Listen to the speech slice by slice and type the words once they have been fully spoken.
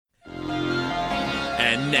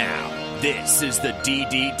And now, this is the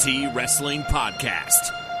DDT Wrestling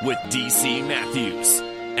Podcast with DC Matthews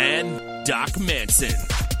and Doc Manson.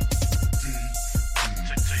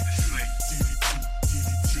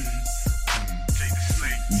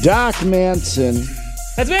 Doc Manson.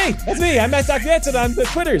 That's me. I'm at Doc Manson on the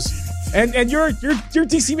Twitters. And you're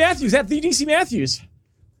DC Matthews at the DC Matthews.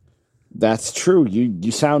 That's true.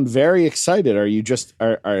 You sound very excited. Are you just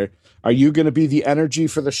are you going to be the energy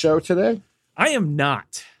for the show today? I am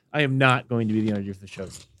not going to be the energy for the show.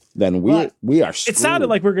 Then we are screwed. It sounded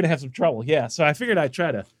like we were going to have some trouble. Yeah, so I figured I'd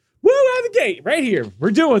try to woo out of the gate right here.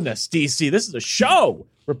 We're doing this, DC. This is a show.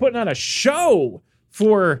 We're putting on a show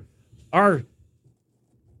for our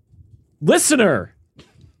listener.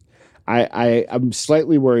 I'm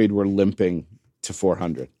slightly worried we're limping to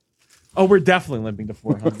 400. Oh, we're definitely limping to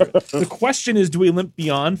 400. The question is, do we limp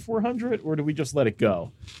beyond 400 or do we just let it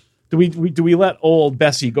go? Do we let old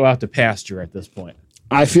Bessie go out to pasture at this point?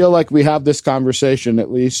 I feel like we have this conversation at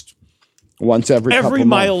least once every couple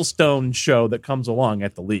milestone months. Show that comes along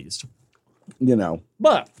at the least. You know.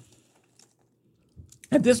 But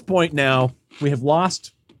at this point now, we have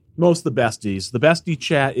lost most of the besties. The bestie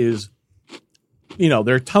chat is,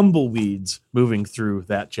 there are tumbleweeds moving through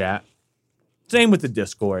that chat. Same with the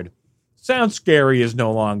Discord. Sounds Scary is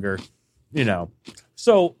no longer,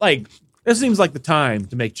 So, it seems like the time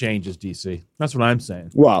to make changes, DC. That's what I'm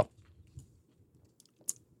saying. Well,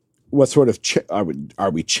 what sort of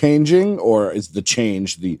are we changing, or is the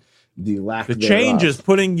change the lack? The change is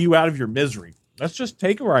putting you out of your misery. Let's just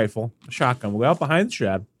take a rifle, a shotgun. We'll go out behind the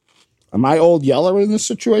shed. Am I Old Yeller in this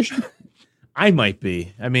situation? I might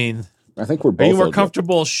be. I think we're both. Are you more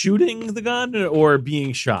comfortable shooting the gun or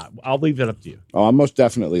being shot? I'll leave that up to you. Oh, I'm most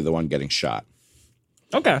definitely the one getting shot.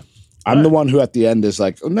 Okay. I'm the one who at the end is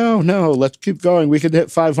like, oh, no, let's keep going. We could hit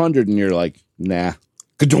 500. And you're like, nah.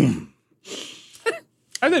 Kadoom.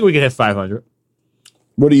 I think we can hit 500.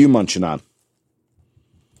 What are you munching on?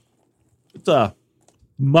 It's a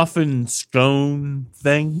muffin scone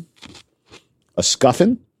thing. A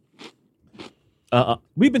scuffin?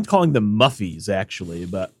 We've been calling them muffies, actually,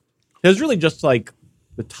 but it's really just like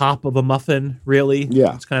the top of a muffin, really.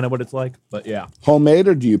 Yeah. It's kind of what it's like, but yeah. Homemade,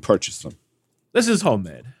 or do you purchase them? This is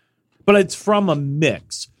homemade, but it's from a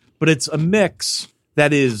mix. But it's a mix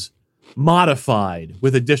that is modified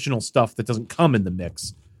with additional stuff that doesn't come in the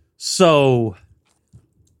mix. So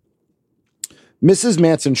Mrs.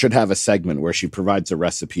 Manson should have a segment where she provides a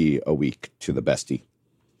recipe a week to the bestie.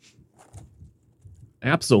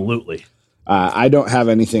 Absolutely. I don't have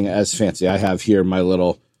anything as fancy. I have here my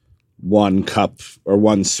little 1 cup or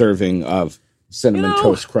 1 serving of Cinnamon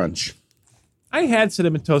Toast Crunch. I had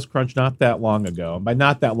Cinnamon Toast Crunch not that long ago. By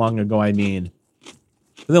not that long ago, I mean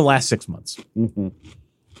within the last 6 months. Mm-hmm.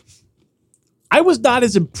 I was not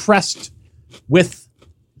as impressed with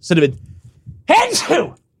Cinnamon.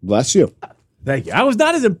 Bless you. Thank you. I was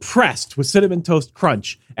not as impressed with Cinnamon Toast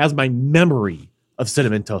Crunch as my memory of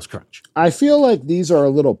Cinnamon Toast Crunch. I feel like these are a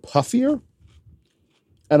little puffier,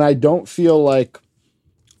 and I don't feel like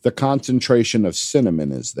the concentration of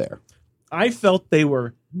cinnamon is there. I felt they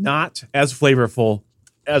were not as flavorful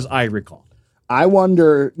as I recall. I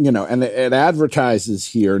wonder, and it advertises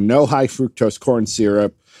here, no high fructose corn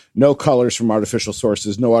syrup, no colors from artificial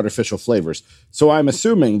sources, no artificial flavors. So I'm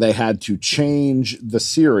assuming they had to change the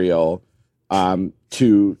cereal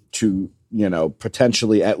to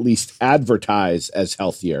potentially at least advertise as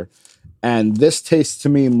healthier. And this tastes to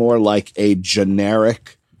me more like a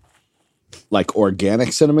generic,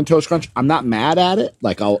 organic Cinnamon Toast Crunch. I'm not mad at it.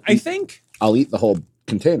 I'll eat the whole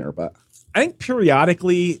container, but I think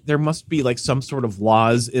periodically there must be some sort of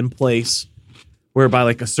laws in place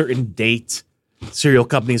whereby a certain date cereal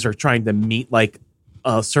companies are trying to meet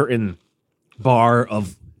a certain bar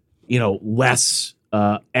of, less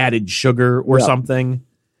added sugar or something.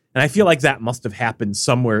 And I feel like that must have happened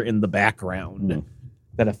somewhere in the background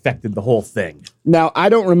that affected the whole thing. Now, I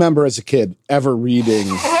don't remember as a kid ever reading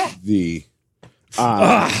the...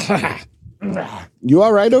 you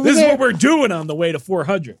all right over there? This is what we're doing on the way to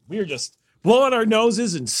 400. We're just blowing our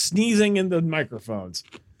noses and sneezing into microphones.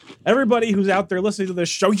 Everybody who's out there listening to this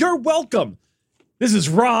show, you're welcome. This is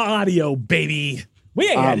raw audio, baby. We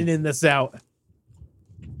ain't editing this out.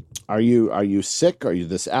 Are you sick? Are you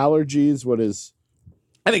this allergies? What is...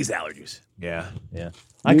 I think it's allergies. Yeah.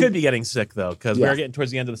 I could be getting sick, though, because we're getting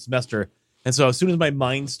towards the end of the semester. And so as soon as my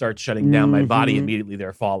mind starts shutting down, my body immediately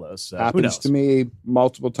there follows. So happens to me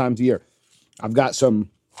multiple times a year. I've got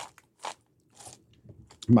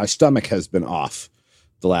my stomach has been off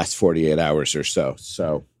the last 48 hours or so.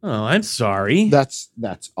 So, oh, I'm sorry. That's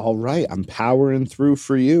all right. I'm powering through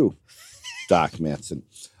for you, Doc Manson.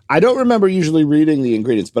 I don't remember usually reading the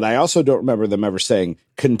ingredients, but I also don't remember them ever saying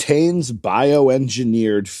contains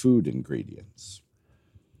bioengineered food ingredients.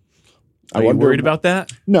 Are you worried about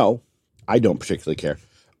that? No, I don't particularly care.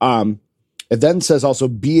 It then says also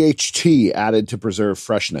BHT added to preserve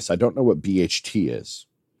freshness. I don't know what BHT is.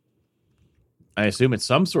 I assume it's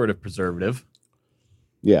some sort of preservative.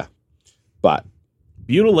 Yeah, but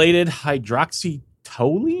butylated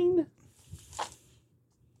hydroxytoluene?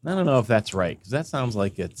 I don't know if that's right, because that sounds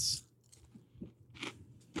like it's...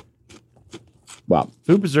 Well,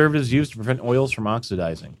 food preservatives used to prevent oils from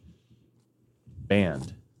oxidizing.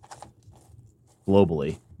 Banned.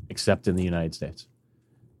 Globally, except in the United States.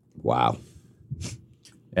 Wow.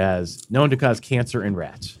 As known to cause cancer in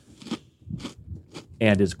rats.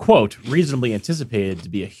 And is, quote, reasonably anticipated to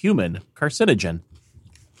be a human carcinogen.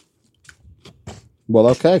 Well,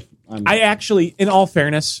 okay. I actually, in all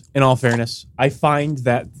fairness, I find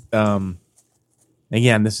that,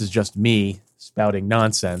 again, this is just me spouting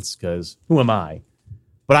nonsense, because who am I?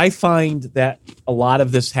 But I find that a lot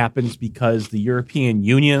of this happens because the European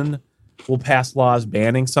Union will pass laws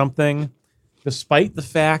banning something, despite the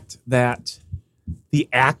fact that the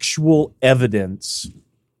actual evidence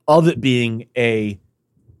of it being a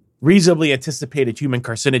reasonably anticipated human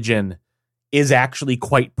carcinogen is actually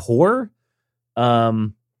quite poor.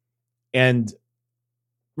 And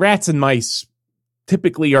rats and mice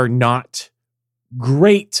typically are not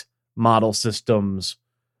great model systems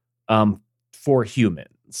for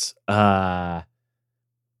humans.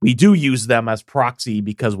 We do use them as proxy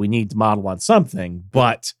because we need to model on something,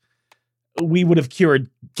 but we would have cured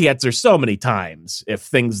cancer so many times if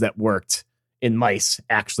things that worked in mice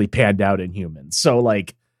actually panned out in humans. So,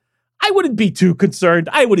 like, I wouldn't be too concerned.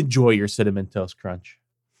 I would enjoy your Cinnamon Toast Crunch.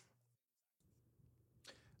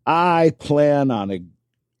 I plan on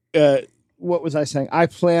what was I saying? I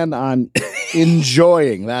plan on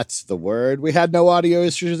enjoying. That's the word. We had no audio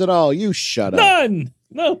issues at all. You shut up. None.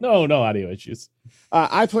 No audio issues.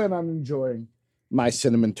 I plan on enjoying my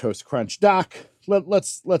Cinnamon Toast Crunch. Doc,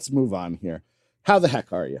 let's move on here. How the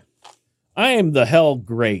heck are you? I am the hell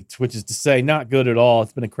great, which is to say not good at all.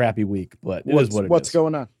 It's been a crappy week, but it is what it is. What's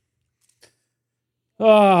going on?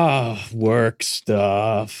 Work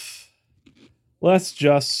stuff. Let's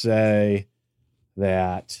just say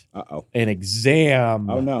that an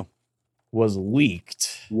exam was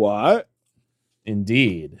leaked. What?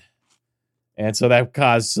 Indeed. And so that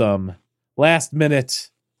caused some last-minute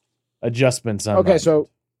adjustments on Okay, so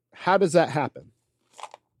how does that happen?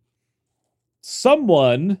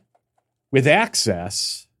 Someone with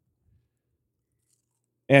access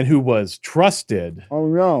and who was trusted. Oh,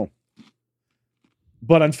 no.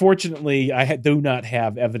 But unfortunately, I do not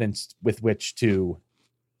have evidence with which to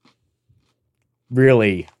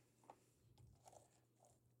really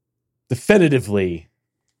definitively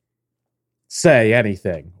say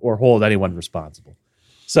anything or hold anyone responsible.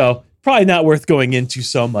 So probably not worth going into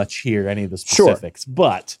so much here, any of the specifics. Sure.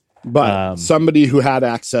 But somebody who had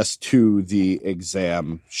access to the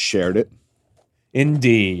exam shared it.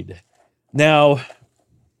 Indeed. Now,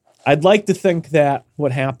 I'd like to think that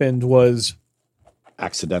what happened was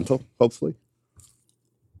accidental, hopefully.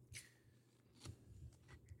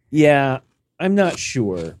 Yeah, I'm not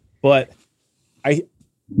sure, but I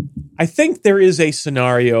think there is a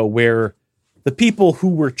scenario where the people who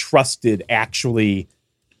were trusted actually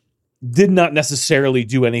did not necessarily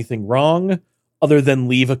do anything wrong other than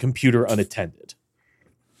leave a computer unattended.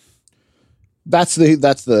 That's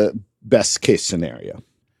the best case scenario.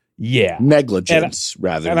 Yeah. Negligence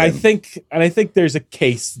rather than I think there's a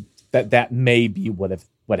case that may be what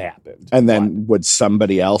happened. And then would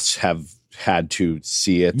somebody else have had to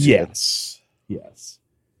see it? Yes.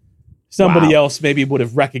 Somebody else maybe would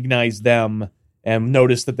have recognized them and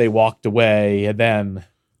noticed that they walked away and then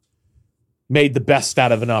made the best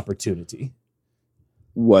out of an opportunity.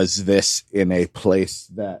 Was this in a place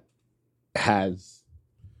that has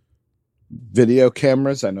video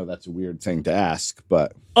cameras? I know that's a weird thing to ask,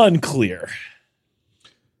 but unclear.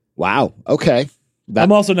 Wow. Okay.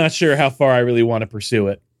 I'm also not sure how far I really want to pursue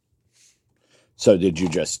it. So did you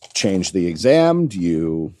just change the exam?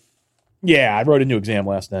 Yeah, I wrote a new exam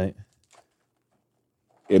last night.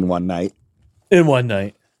 In one night? In one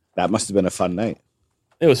night. That must have been a fun night.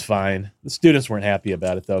 It was fine. The students weren't happy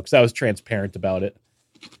about it, though, because I was transparent about it.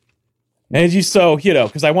 And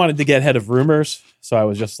because I wanted to get ahead of rumors, so I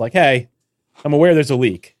was just like, hey, I'm aware there's a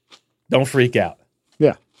leak. Don't freak out.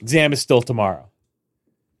 Yeah. Exam is still tomorrow.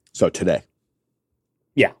 So today?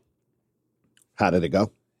 Yeah. How did it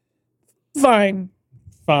go? Fine.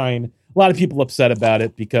 A lot of people upset about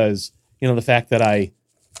it because, the fact that I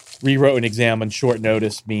rewrote an exam on short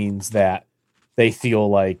notice means that they feel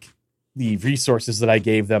like the resources that I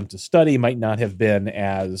gave them to study might not have been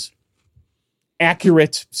as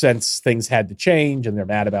accurate since things had to change, and they're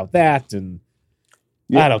mad about that. And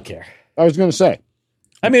I don't care. I was going to say,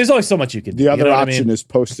 I mean, there's only so much you can do. The other you know option is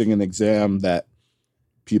posting an exam that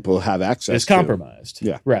people have access it's to. compromised.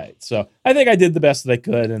 Yeah. Right. So I think I did the best that I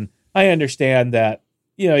could. And I understand that,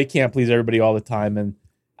 you can't please everybody all the time. And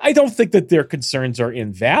I don't think that their concerns are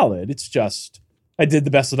invalid. It's just, I did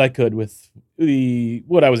the best that I could with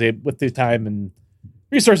what I was able, with the time and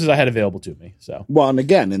resources I had available to me. So, well, and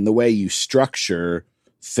again, in the way you structure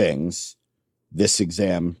things, this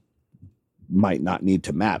exam might not need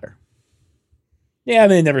to matter. yeah,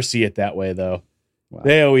 they never see it that way though. Wow.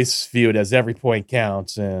 They always view it as every point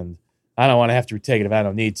counts, and I don't want to have to retake it if I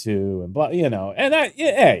don't need to, and blah, and that,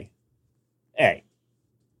 hey,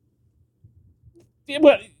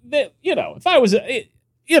 but if I was, I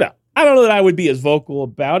don't know that I would be as vocal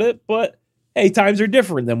about it, but hey, times are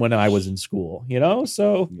different than when I was in school,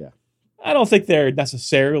 so Yeah. I don't think they're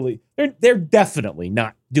necessarily, they're definitely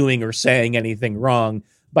not doing or saying anything wrong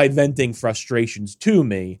by venting frustrations to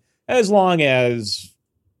me, as long as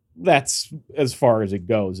that's as far as it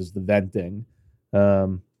goes, is the venting.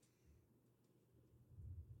 And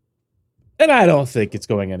I don't think it's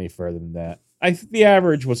going any further than that. The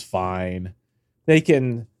average was fine. They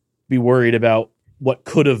can be worried about what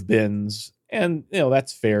could have beens, and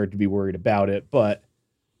that's fair to be worried about it. But at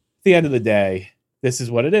the end of the day, this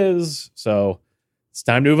is what it is. So it's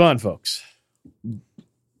time to move on, folks.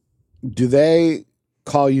 Do they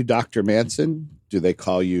call you Dr. Manson? Do they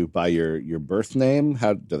call you by your birth name?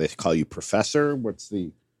 How do they call you Professor?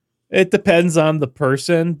 It depends on the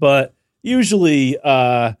person, but usually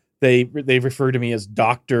they refer to me as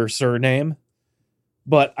Doctor Surname.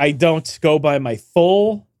 But I don't go by my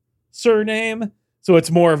full surname, so it's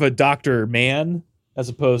more of a Dr. Man as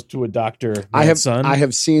opposed to a Dr. Manson. I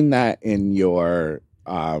have seen that in your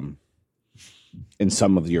in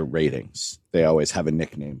some of your ratings. They always have a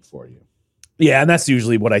nickname for you. Yeah, and that's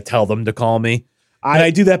usually what I tell them to call me. And I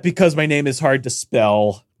do that because my name is hard to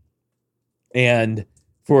spell, and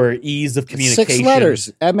for ease of communication. 6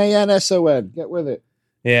 letters, Manson. Get with it.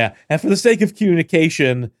 Yeah, and for the sake of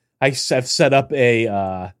communication, I've set up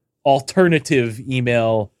a alternative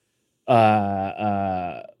email.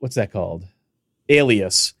 What's that called?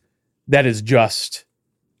 Alias. That is just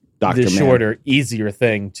Dr. the shorter, easier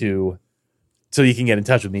thing so you can get in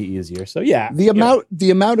touch with me easier. So yeah, the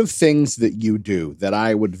amount of things that you do that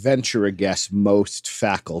I would venture a guess most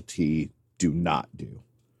faculty do not do.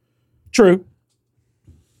 True.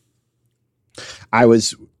 I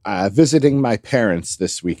was visiting my parents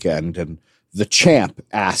this weekend, and the champ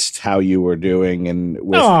asked how you were doing and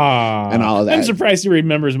all of that. I'm surprised he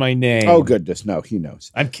remembers my name. Oh goodness, no, he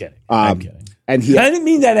knows. I'm kidding. I'm kidding. And I didn't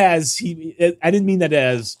mean that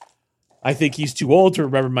as I think he's too old to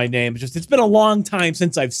remember my name. It's been a long time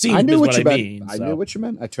since I've seen him. I knew what you meant. Mean, I knew what you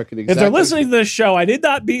meant. I took it exactly. If they're listening to this show, I did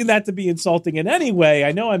not mean that to be insulting in any way.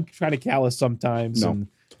 I know I'm trying to callous sometimes. No. And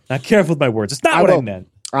not careful with my words. It's not what I meant.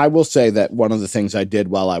 I will say that one of the things I did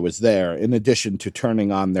while I was there, in addition to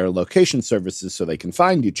turning on their location services so they can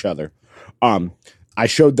find each other, I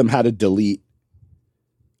showed them how to delete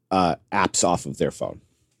apps off of their phone.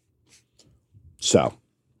 So,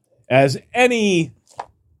 as any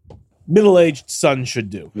middle-aged son should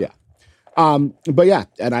do. Yeah. But yeah,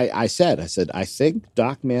 and I said, I think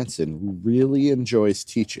Doc Manson really enjoys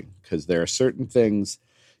teaching, because there are certain things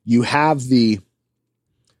you have the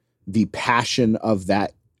passion of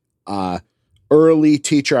that early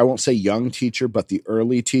teacher. I won't say young teacher, but the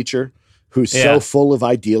early teacher who's so full of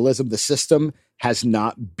idealism. The system has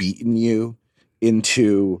not beaten you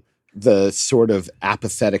into the sort of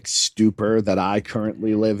apathetic stupor that I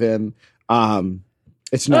currently live in.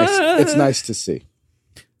 It's nice. It's nice to see.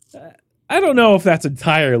 I don't know if that's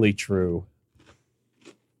entirely true.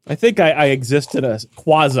 I think I exist in a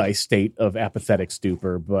quasi state of apathetic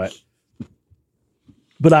stupor, but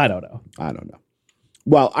I don't know. I don't know.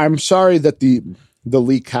 Well, I'm sorry that the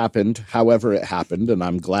leak happened, however it happened, and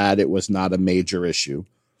I'm glad it was not a major issue.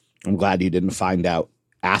 I'm glad you didn't find out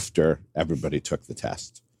after everybody took the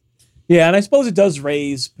test. Yeah, and I suppose it does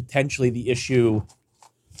raise potentially the issue.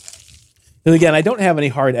 And again, I don't have any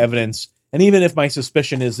hard evidence, and even if my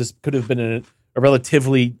suspicion is this could have been a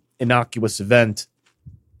relatively innocuous event,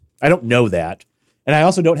 I don't know that. And I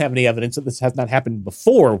also don't have any evidence that this has not happened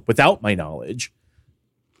before without my knowledge.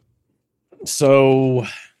 So,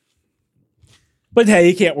 but hey,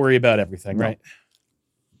 you can't worry about everything, right?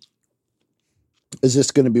 Is this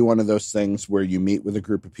going to be one of those things where you meet with a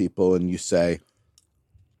group of people and you say,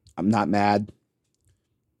 I'm not mad,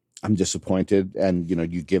 I'm disappointed, and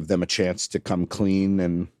you give them a chance to come clean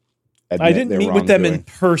and admit I didn't their meet with them in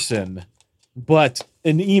wrongdoing. person, but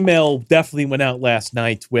an email definitely went out last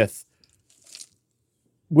night with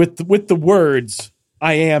the words,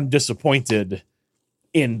 "I am disappointed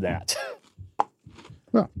in that."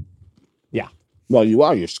 Well, Yeah. well, you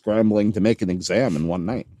are. You're scrambling to make an exam in one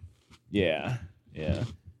night. Yeah.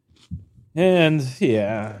 And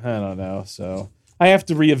I don't know. So I have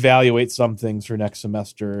to reevaluate some things for next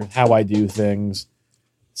semester, how I do things,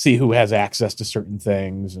 see who has access to certain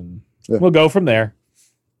things, and we'll go from there.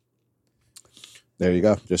 There you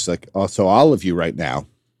go. Just like also all of you right now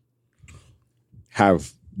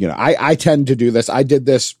have, I tend to do this. I did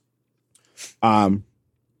this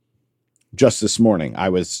just this morning. I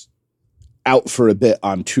was out for a bit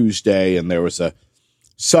on Tuesday, and there was a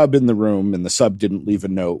sub in the room, and the sub didn't leave a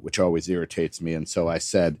note, which always irritates me. And so I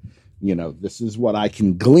said, this is what I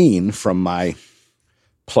can glean from my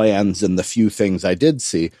plans and the few things I did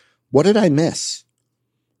see. What did I miss?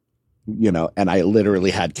 And I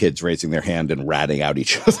literally had kids raising their hand and ratting out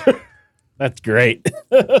each other. That's great.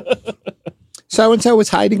 So-and-so was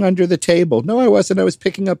hiding under the table. No, I wasn't. I was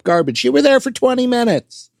picking up garbage. You were there for 20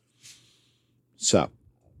 minutes. So,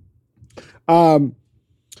 well,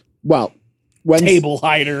 Table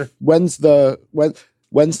hider. When's the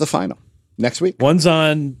final? Next week? One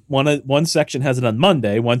section has it on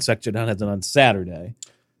Monday. One section has it on Saturday.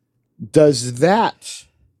 Does that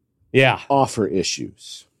Yeah, offer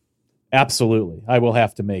issues? absolutely. I will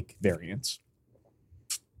have to make variants.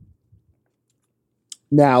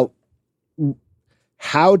 Now,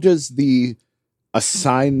 how does the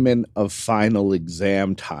assignment of final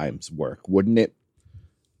exam times work? Wouldn't it?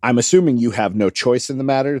 I'm assuming you have no choice in the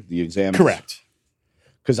matter. The exam, Correct.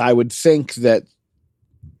 Because I would think that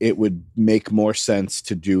it would make more sense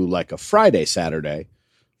to do like a Friday, Saturday,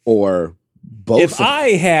 or both. If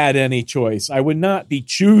I had any choice, I would not be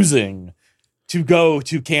choosing to go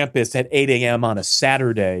to campus at 8 a.m. on a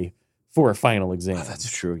Saturday for a final exam. Oh, that's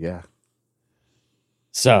true. Yeah.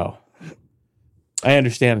 So I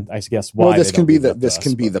understand, I guess, why. Well, this they can don't be leave it the up to this us,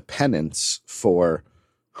 can be but- the penance for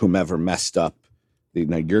whomever messed up.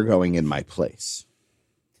 You're going in my place.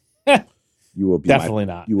 You will be Definitely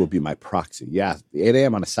not. You will be my proxy. Yeah, 8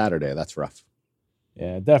 a.m. on a Saturday. That's rough.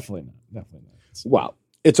 Yeah, definitely not. Definitely not. Well,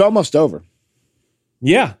 it's almost over.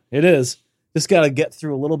 Yeah, it is. Just got to get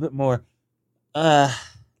through a little bit more. Yeah,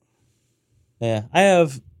 I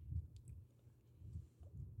have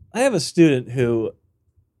a student who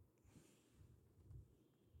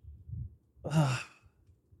I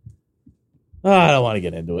don't want to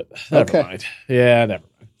get into it. Never mind. Yeah, never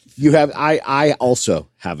mind. You have I also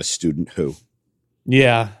have a student who.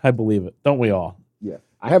 Yeah, I believe it. Don't we all? Yeah,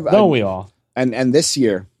 I have. Don't we all? And this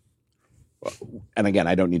year, and again,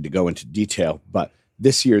 I don't need to go into detail, but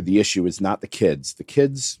this year the issue is not the kids. The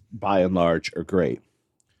kids, by and large, are great.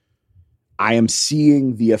 I am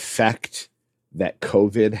seeing the effect that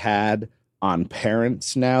COVID had on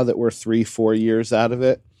parents now that we're 3-4 years out of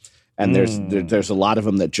it. And there's a lot of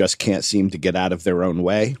them that just can't seem to get out of their own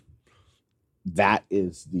way. That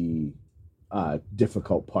is the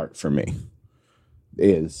difficult part for me,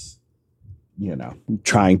 is,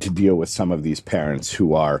 trying to deal with some of these parents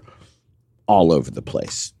who are all over the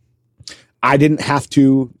place. I didn't have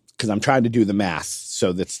to, because I'm trying to do the math.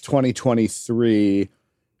 So that's 2023.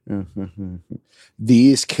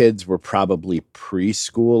 These kids were probably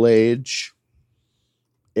preschool age-ish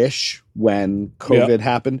when COVID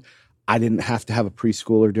happened. I didn't have to have a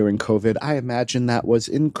preschooler during COVID. I imagine that was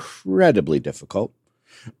incredibly difficult.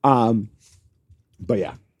 But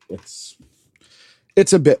yeah, it's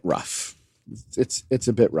a bit rough. It's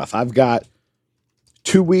a bit rough. I've got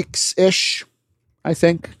 2 weeks-ish, I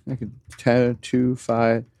think. I could 10, 2,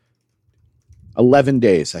 5, 11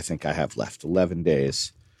 days I think I have left. 11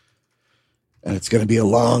 days. And it's going to be a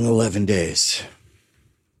long 11 days.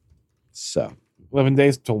 So 11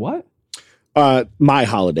 days to what? My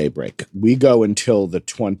holiday break. We go until the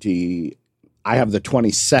 20. I have the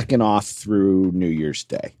 22nd off through New Year's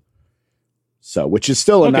Day. So, which is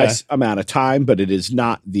still a nice amount of time, but it is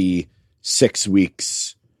not the 6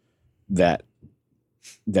 weeks that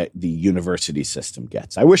the university system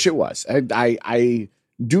gets. I wish it was. I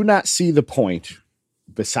do not see the point,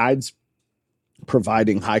 besides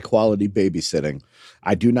providing high quality babysitting.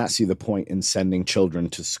 I do not see the point in sending children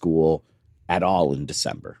to school at all in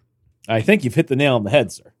December. I think you've hit the nail on the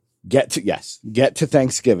head, sir. Get to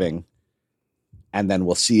Thanksgiving, and then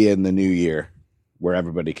we'll see you in the new year where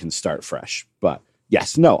everybody can start fresh. But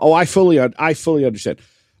yes, no. Oh, I fully understand.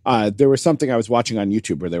 There was something I was watching on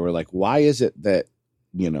YouTube where they were like, why is it that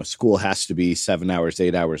school has to be 7 hours,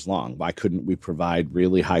 8 hours long. Why couldn't we provide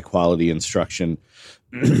really high quality instruction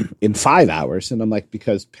in 5 hours? And I'm like,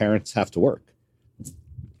 because parents have to work.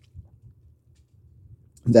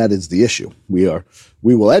 That is the issue. We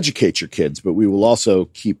will educate your kids, but we will also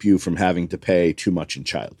keep you from having to pay too much in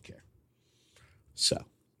childcare. So,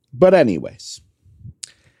 but anyways,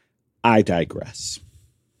 I digress.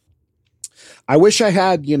 I wish I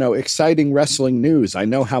had, exciting wrestling news. I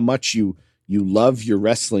know how much you love your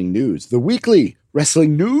wrestling news, the weekly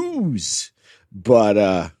wrestling news, but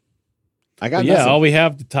I got nothing. All we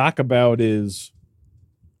have to talk about is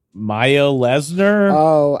Maya Lesnar.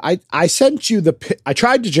 Oh, I sent you I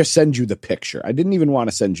tried to just send you the picture. I didn't even want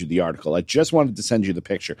to send you the article. I just wanted to send you the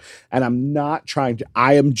picture. And I'm not trying to,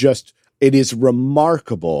 it is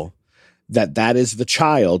remarkable that is the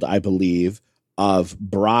child, I believe, of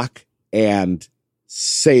Brock and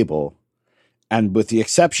Sable. And with the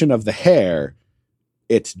exception of the hair,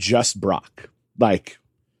 it's just Brock. Like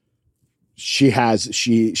she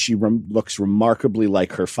looks remarkably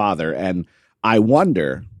like her father. And I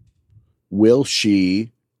wonder, will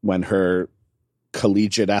she, when her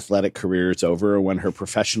collegiate athletic career is over or when her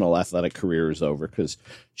professional athletic career is over, because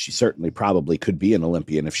she certainly probably could be an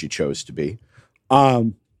Olympian if she chose to be,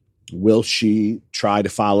 will she try to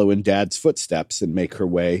follow in Dad's footsteps and make her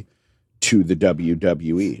way to the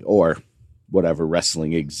WWE or whatever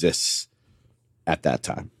wrestling exists at that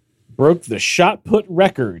time? Broke the shot put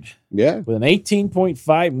record. Yeah. With an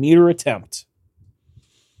 18.5 meter attempt.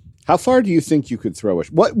 How far do you think you could throw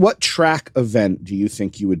it? What track event do you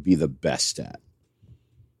think you would be the best at?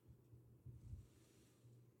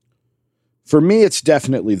 For me, it's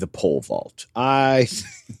definitely the pole vault. I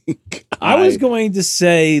think I was going to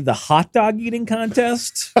say the hot dog eating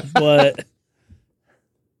contest, but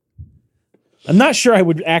I'm not sure I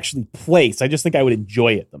would actually place. I just think I would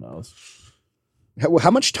enjoy it the most.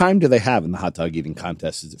 How much time do they have in the hot dog eating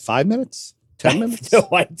contest? Is it 5 minutes? 10 minutes? No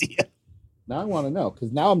idea. Now I want to know,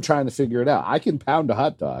 because now I'm trying to figure it out. I can pound a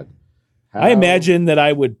hot dog. I imagine that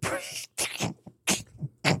I would.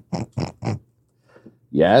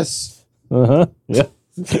 Yes. Uh-huh. Yeah.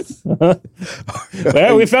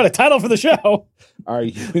 Well, we found a title for the show. Are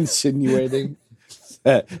you insinuating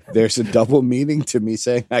that there's a double meaning to me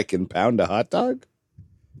saying I can pound a hot dog?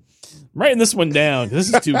 I'm writing this one down.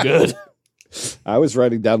 This is too good. I was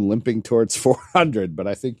writing down limping towards 400, but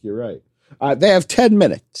I think you're right. They have 10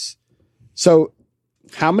 minutes. So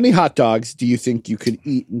how many hot dogs do you think you could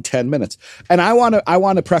eat in 10 minutes? And I want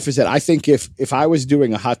to preface it. I think if I was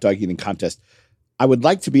doing a hot dog eating contest, I would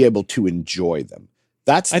like to be able to enjoy them.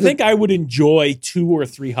 I think I would enjoy 2 or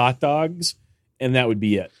 3 hot dogs, and that would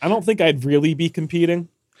be it. I don't think I'd really be competing.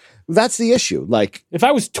 That's the issue. Like, if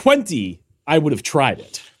I was 20, I would have tried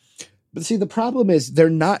it. But see, the problem is they're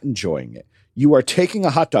not enjoying it. You are taking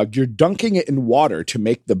a hot dog, you're dunking it in water to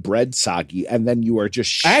make the bread soggy, and then you are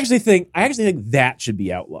just... I actually think that should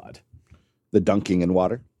be outlawed. The dunking in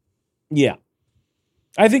water? Yeah.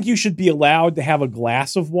 I think you should be allowed to have a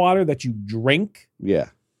glass of water that you drink. Yeah.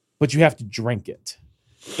 But you have to drink it.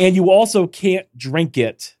 And you also can't drink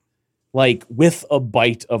it like with a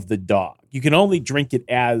bite of the dog. You can only drink it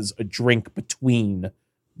as a drink between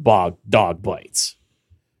dog bites.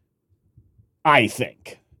 I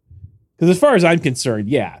think. Because as far as I'm concerned,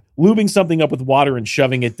 yeah, lubing something up with water and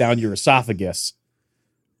shoving it down your esophagus,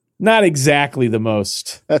 not exactly the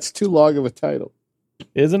most. That's too long of a title.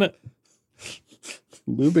 Isn't it?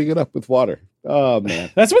 Lubing it up with water. Oh,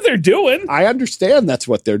 man. That's what they're doing. I understand that's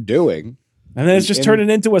what they're doing. And then it's just turning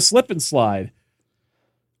into a slip and slide.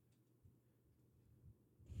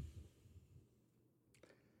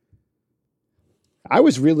 I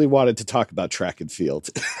was really wanted to talk about track and field.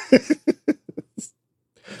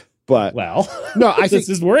 But well, no, I think this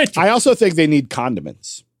is where I also think they need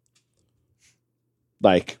condiments.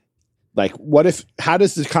 Like how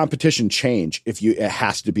does the competition change if it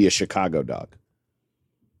has to be a Chicago dog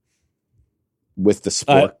with the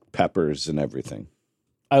spork peppers and everything?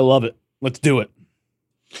 I love it. Let's do it.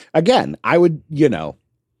 Again, I would,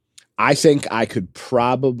 I think I could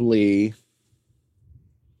probably,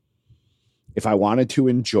 if I wanted to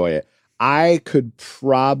enjoy it, I could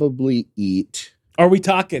probably eat. Are we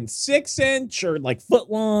talking 6-inch or like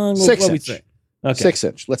foot long? 6-inch. Okay.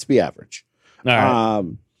 6-inch. Let's be average.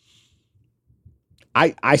 All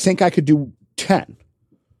right. I think I could do 10.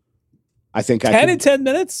 I think 10 in 10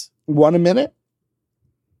 minutes? 1 a minute?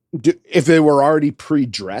 If they were already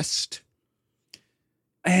pre-dressed?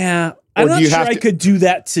 Yeah. I'm not sure I could do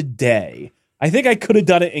that today. I think I could have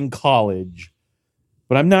done it in college,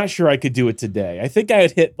 but I'm not sure I could do it today. I think I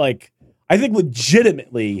would hit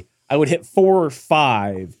legitimately, I would hit 4 or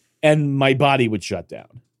 5 and my body would shut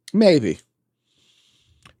down. Maybe.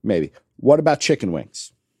 What about chicken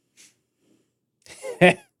wings?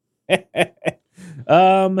 I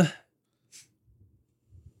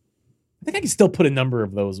think I can still put a number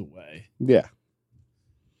of those away. Yeah.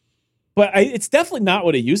 But it's definitely not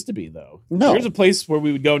what it used to be, though. No. There's a place where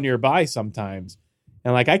we would go nearby sometimes.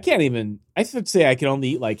 And like, I should say I can only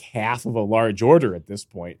eat like half of a large order at this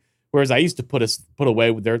point. Whereas I used to put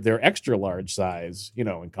away with their extra large size,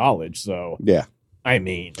 in college. So yeah. I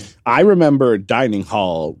mean, I remember dining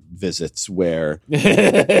hall visits where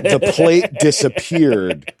the plate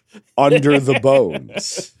disappeared under the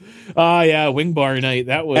bones. Oh, yeah, wing bar night.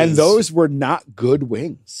 That was, and those were not good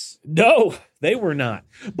wings. No, they were not.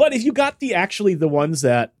 But if you got the ones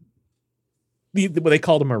that what they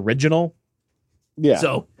called them original, yeah.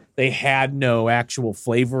 So they had no actual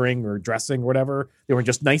flavoring or dressing or whatever. They were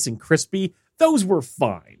just nice and crispy. Those were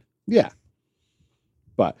fine. Yeah.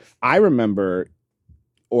 But I remember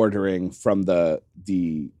ordering from the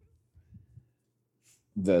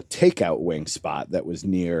takeout wing spot that was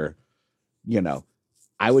near,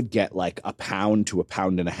 I would get like a pound to a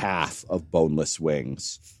pound and a half of boneless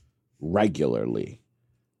wings regularly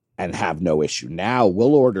and have no issue. Now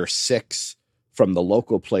we'll order 6 from the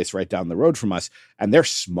local place right down the road from us, and they're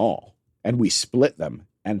small, and we split them.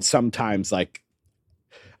 And sometimes, like,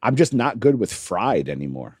 I'm just not good with fried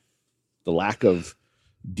anymore. The lack of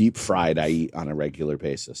deep fried I eat on a regular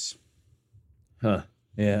basis. Huh.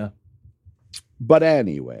 Yeah. But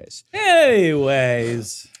anyways, I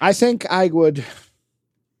think I would.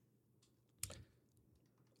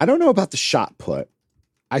 I don't know about the shot put.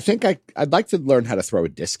 I think I'd like to learn how to throw a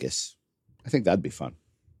discus. I think that'd be fun.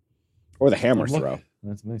 Or the hammer throw.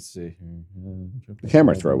 Let me see here. The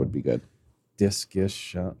hammer throw would be good. Discus,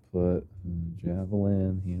 shot put,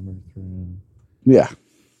 javelin, hammer throw. Yeah.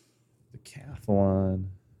 Decathlon.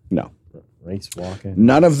 No. Race walking.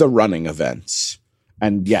 None of the running events.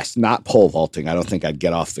 And yes, not pole vaulting. I don't think I'd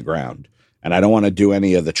get off the ground. And I don't want to do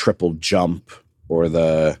any of the triple jump or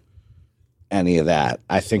any of that.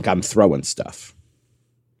 I think I'm throwing stuff.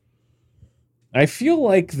 I feel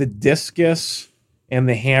like the discus and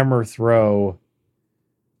the hammer throw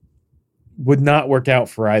would not work out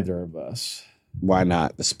for either of us. Why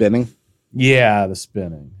not? The spinning? Yeah, the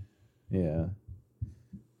spinning. Yeah.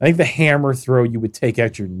 I think the hammer throw, you would take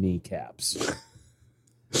out your kneecaps.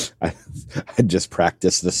 I'd just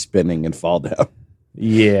practice the spinning and fall down.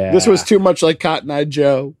 Yeah. This was too much like Cotton Eye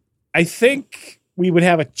Joe. I think we would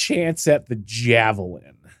have a chance at the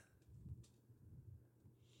javelin.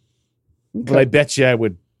 Okay. But I bet you I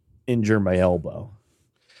would injure my elbow.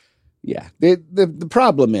 Yeah. The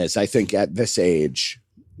problem is, I think at this age,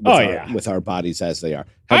 with our bodies as they are.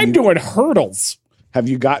 I'm doing hurdles. Have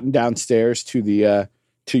you gotten downstairs to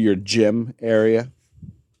to your gym area?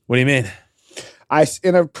 What do you mean?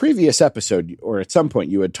 In a previous episode, or at some point,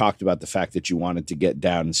 you had talked about the fact that you wanted to get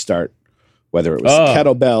down and start, whether it was the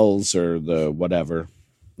kettlebells or the whatever.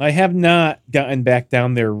 I have not gotten back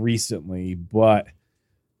down there recently, but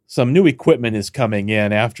some new equipment is coming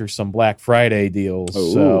in after some Black Friday deals.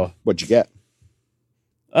 Oh, so what'd you get?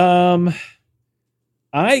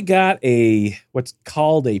 I got what's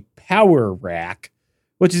called a power rack,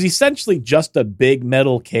 which is essentially just a big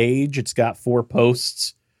metal cage. It's got 4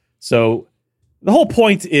 posts. So the whole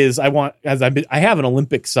point is I have an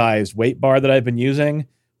Olympic-sized weight bar that I've been using,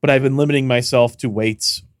 but I've been limiting myself to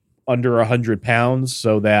weights under 100 pounds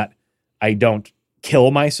so that I don't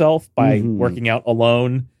kill myself by working out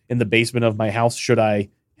alone in the basement of my house should I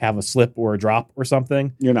have a slip or a drop or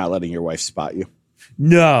something. You're not letting your wife spot you.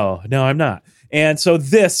 No, I'm not. And so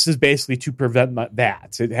this is basically to prevent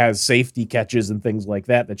that. It has safety catches and things like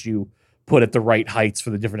that you put at the right heights for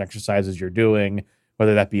the different exercises you're doing,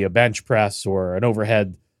 whether that be a bench press or an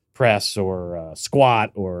overhead press or a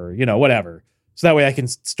squat or, whatever. So that way I can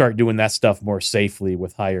start doing that stuff more safely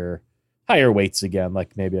with higher weights again,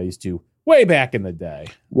 like maybe I used to way back in the day.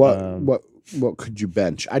 What could you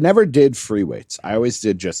bench? I never did free weights. I always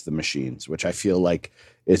did just the machines, which I feel like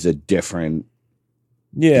is a different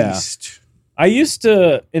beast.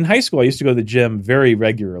 In high school, I used to go to the gym very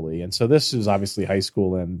regularly. And so this is obviously high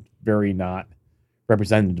school and very not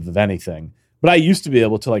representative of anything. But I used to be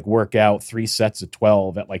able to work out 3 sets of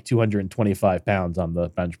 12 at 225 pounds on the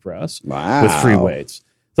bench press with free weights.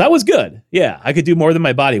 So that was good. Yeah, I could do more than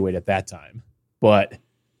my body weight at that time. But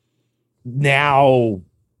now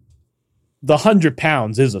the 100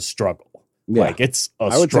 pounds is a struggle. Yeah. It's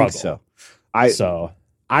a struggle. I would think so.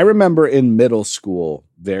 I remember in middle school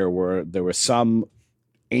there was some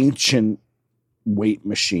ancient weight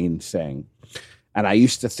machine thing, and I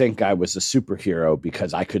used to think I was a superhero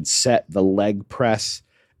because I could set the leg press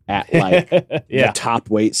at like Yeah. the top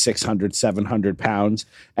weight, 600, 700 pounds,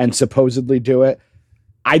 and supposedly do it.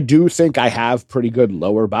 I do think I have pretty good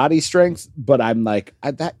lower body strength, but I'm like,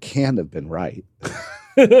 that can't have been right.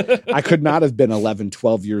 I could not have been 11,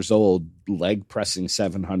 12 years old leg pressing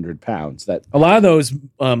 700 pounds. That a lot of those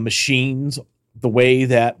machines, the way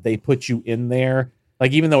that they put you in there,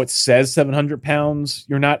 like even though it says 700 pounds,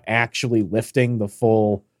 you're not actually lifting the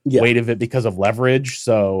full weight of it because of leverage.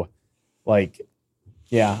 So like,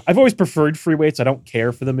 yeah, I've always preferred free weights. I don't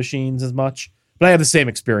care for the machines as much, but I have the same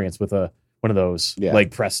experience with one of those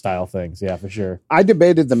leg press style things. Yeah, for sure. I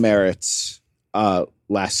debated the merits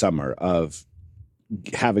last summer of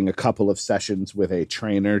having a couple of sessions with a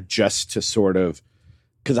trainer just to sort of,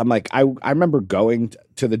 because I'm like, I remember going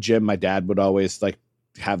to the gym. My dad would always like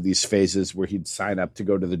have these phases where he'd sign up to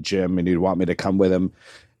go to the gym and he'd want me to come with him.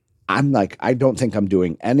 I'm like, I don't think I'm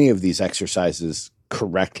doing any of these exercises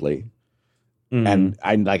correctly. And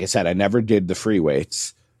like I said, I never did the free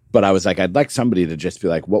weights, but I was like, I'd like somebody to just be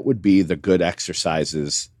like, what would be the good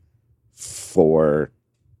exercises for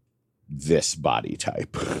this body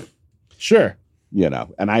type? Sure. You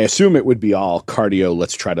know, and I assume it would be all cardio.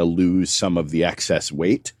 Let's try to lose some of the excess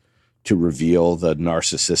weight to reveal the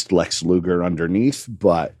narcissist Lex Luger underneath.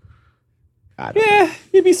 But I don't know.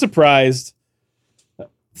 You'd be surprised. To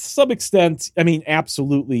some extent, I mean,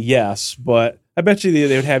 absolutely yes. But I bet you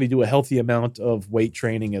they would have you do a healthy amount of weight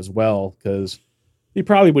training as well, because you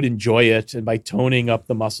probably would enjoy it. And by toning up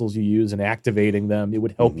the muscles you use and activating them, it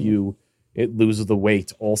would help you lose the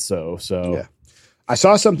weight also. So. Yeah. I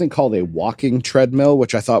saw something called a walking treadmill,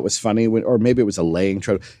 which I thought was funny, or maybe it was a laying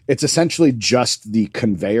treadmill. It's essentially just the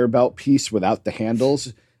conveyor belt piece without the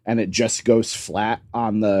handles, and it just goes flat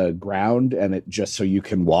on the ground, and it just so you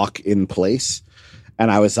can walk in place. And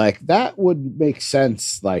I was like, that would make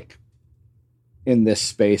sense, like in this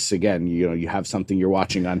space. Again, you know, you have something you're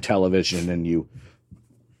watching on television, and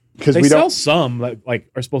because they sell some that like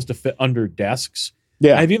are supposed to fit under desks.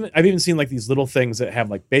 Yeah, I've even seen like these little things that have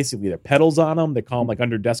like basically their pedals on them. They call them like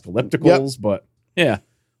under desk ellipticals, but yeah,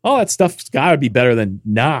 all that stuff's got to be better than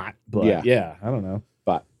not. But yeah, I don't know.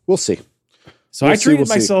 But we'll see. So I treated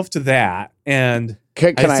myself to that, and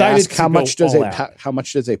can I ask how much does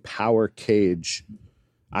a power cage?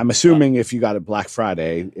 I'm assuming if you got it Black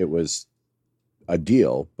Friday, it was a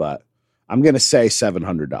deal, but I'm going to say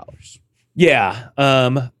 $700. Yeah,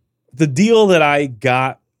 the deal that I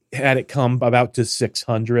got had it come about to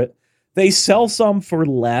 600. They sell some for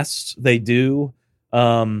less. They do.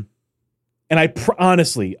 And I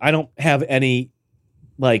honestly, I don't have any,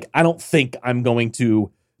 like, I don't think I'm going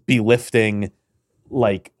to be lifting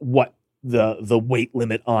like what the weight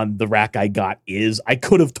limit on the rack I got is. I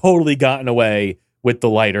could have totally gotten away with the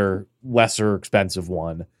lighter, lesser expensive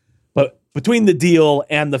one. But between the deal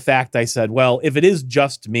and the fact I said, well, if it is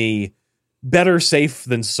just me, better safe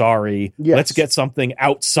than sorry. Yes. Let's get something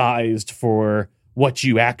outsized for what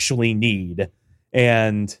you actually need.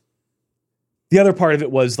 And the other part of it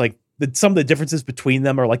was like some of the differences between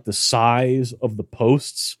them are like the size of the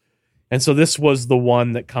posts. And so this was the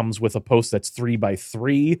one that comes with a post that's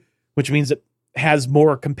 3x3, which means it has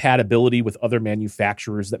more compatibility with other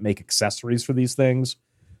manufacturers that make accessories for these things.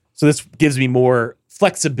 So this gives me more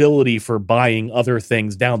flexibility for buying other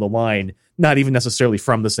things down the line, not even necessarily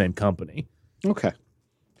from the same company. Okay.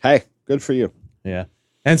 Hey, good for you. Yeah.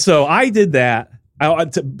 And so I did that.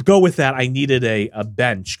 To go with that, I needed a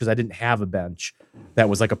bench because I didn't have a bench that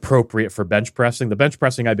was like appropriate for bench pressing. The bench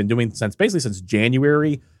pressing I've been doing since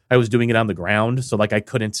January. I was doing it on the ground. So like I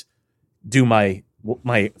couldn't do my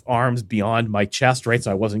arms beyond my chest, right?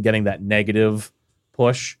 So I wasn't getting that negative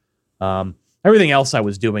push. Everything else I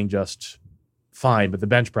was doing just fine, but the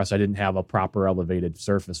bench press I didn't have a proper elevated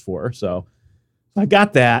surface for. So I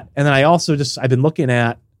got that. And then I also I've been looking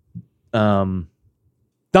at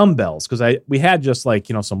dumbbells because we had just like,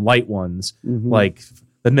 you know, some light ones. Like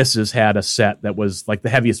the missus had a set that was like the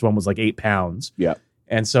heaviest one was like 8 pounds. Yeah.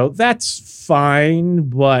 And so that's fine,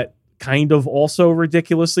 but kind of also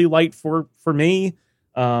ridiculously light for me.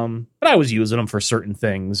 But I was using them for certain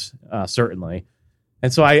things, certainly.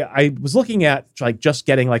 And so I was looking at like just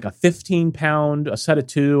getting like a 15 pound, a set of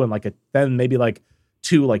 2, and like then maybe like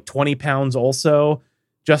 2 like 20 pounds also,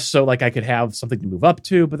 just so like I could have something to move up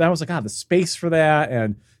to. But then I was like, the space for that.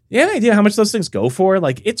 And you have an idea how much those things go for?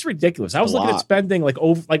 Like it's ridiculous. I was looking at spending like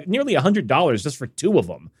nearly $100 just for 2 of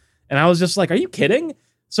them. And I was just like, are you kidding?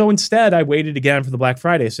 So instead I waited again for the Black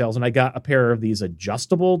Friday sales and I got a pair of these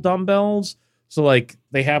adjustable dumbbells. So like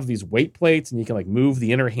they have these weight plates and you can like move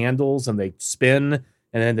the inner handles and they spin,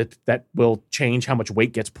 and then that will change how much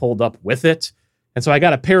weight gets pulled up with it. And so I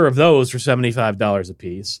got a pair of those for $75 a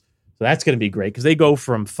piece. So that's going to be great because they go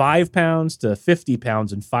from 5 pounds to 50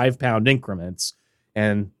 pounds in 5-pound increments.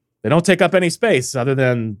 And they don't take up any space other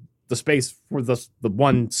than the space for the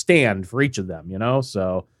one stand for each of them,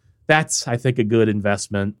 So that's, I think, a good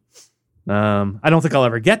investment. I don't think I'll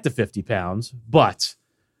ever get to 50 pounds, but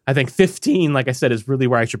I think 15, like I said, is really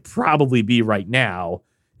where I should probably be right now.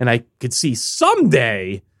 And I could see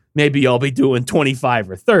someday maybe I'll be doing 25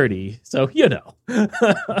 or 30. So,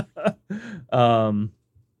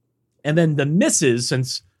 And then the missus,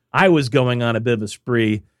 since I was going on a bit of a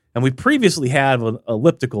spree, and we previously had an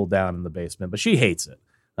elliptical down in the basement, but she hates it.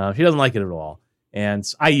 She doesn't like it at all. And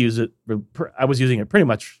I use it. I was using it pretty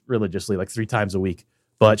much religiously, like 3 times a week,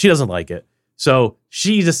 but she doesn't like it. So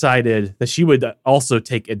she decided that she would also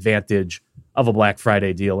take advantage of a Black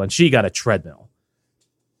Friday deal, and she got a treadmill.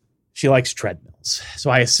 She likes treadmills. So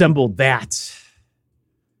I assembled that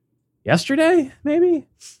yesterday, maybe?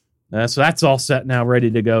 So that's all set now, ready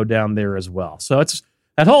to go down there as well. So it's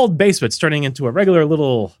that whole basement's turning into a regular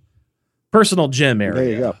little personal gym area. There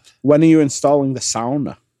you go. When are you installing the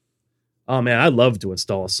sauna? Oh, man, I'd love to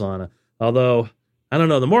install a sauna. Although, I don't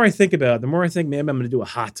know. The more I think about it, the more I think maybe I'm going to do a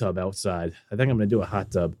hot tub outside. I think I'm going to do a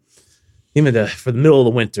hot tub. Even for the middle of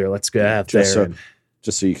the winter, let's go out there.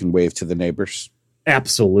 Just so you can wave to the neighbors.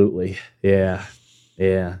 Absolutely. Yeah.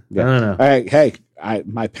 I don't know. All right. Hey,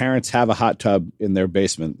 my parents have a hot tub in their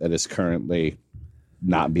basement that is currently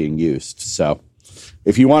not being used. So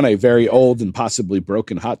if you want a very old and possibly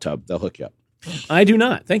broken hot tub, they'll hook you up. I do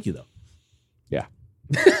not. Thank you, though. Yeah.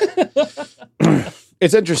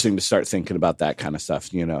 It's interesting to start thinking about that kind of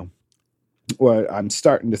stuff, Well, I'm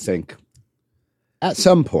starting to think at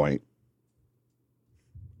some point,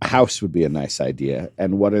 a house would be a nice idea.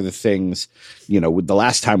 And what are the things, the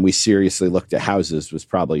last time we seriously looked at houses was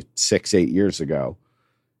probably 6-8 years ago,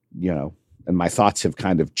 and my thoughts have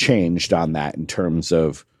kind of changed on that in terms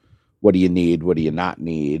of what do you need? What do you not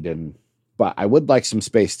need? But I would like some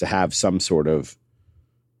space to have some sort of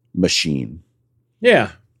machine.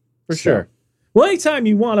 Yeah, for sure. Well, anytime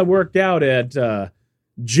you want to work out at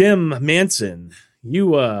Jim Manson,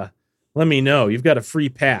 you let me know. You've got a free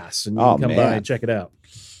pass, and you can come by and check it out.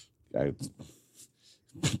 I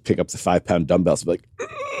pick up the 5-pound dumbbells and be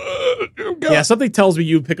like, yeah, something tells me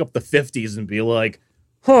you pick up the 50s and be like,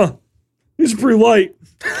 huh, these are pretty light.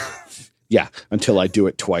 Yeah, until I do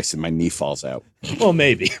it twice and my knee falls out. Well,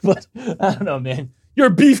 maybe, but I don't know, man. You're a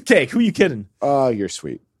beefcake. Who are you kidding? Oh, you're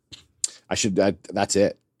sweet. That's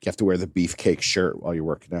it. You have to wear the beefcake shirt while you're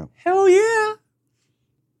working out. Hell yeah.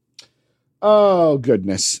 Oh,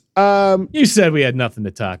 goodness. You said we had nothing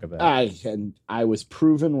to talk about. I was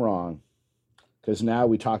proven wrong because now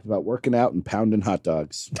we talked about working out and pounding hot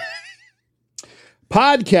dogs.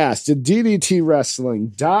 Podcast at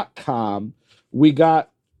ddtwrestling.com. We got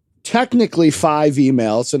technically 5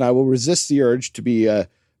 emails, and I will resist the urge to be a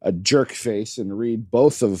jerk face and read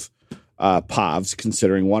both of Pav's,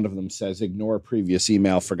 considering one of them says ignore previous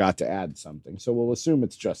email, forgot to add something. So we'll assume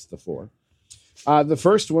it's just the 4. The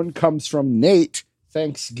first one comes from Nate.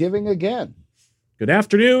 Thanksgiving again. Good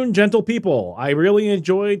afternoon, gentle people. I really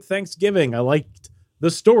enjoyed Thanksgiving. I liked the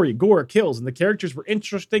story, gore, kills, and the characters were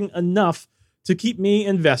interesting enough to keep me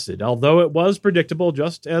invested. Although it was predictable,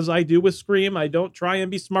 just as I do with Scream, I don't try and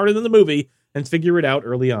be smarter than the movie and figure it out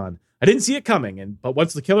early on. I didn't see it coming, but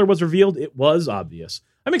once the killer was revealed, it was obvious.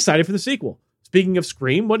 I'm excited for the sequel. Speaking of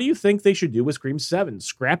Scream, what do you think they should do with Scream 7?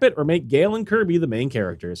 Scrap it or make Gale and Kirby the main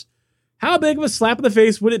characters? How big of a slap in the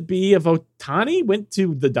face would it be if Otani went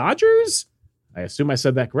to the Dodgers? I assume I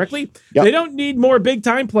said that correctly. Yep. They don't need more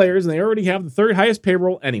big-time players, and they already have the 3rd highest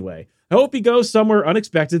payroll anyway. I hope he goes somewhere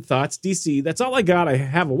unexpected. Thoughts, DC. That's all I got. I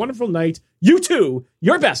have a wonderful night. You too.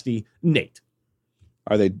 Your bestie, Nate.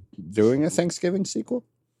 Are they doing a Thanksgiving sequel?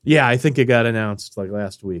 Yeah, I think it got announced like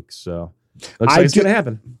last week, so looks like it's going to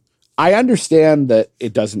happen. I understand that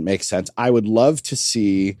it doesn't make sense. I would love to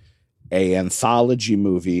see an anthology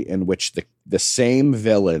movie in which the same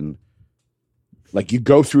villain, like you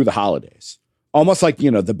go through the holidays, almost like,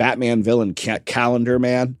 the Batman villain Calendar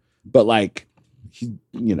Man, but like,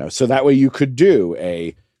 so that way you could do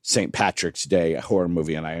a St. Patrick's Day horror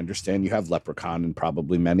movie. And I understand you have Leprechaun and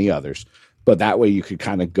probably many others, but that way you could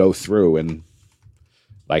kind of go through and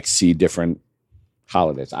like see different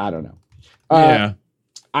holidays. I don't know. Yeah.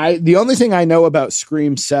 The only thing I know about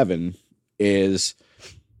Scream 7 is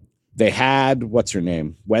they had, what's her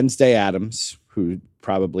name? Wednesday Addams, who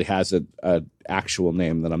probably has a actual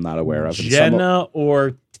name that I'm not aware of. Jenna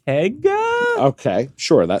Ortega? Okay,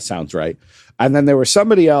 sure, that sounds right. And then there was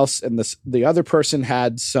somebody else, and the other person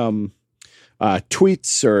had some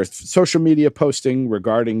tweets or social media posting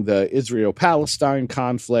regarding the Israel-Palestine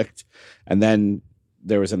conflict. And then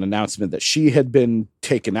there was an announcement that she had been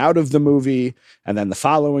taken out of the movie, and then the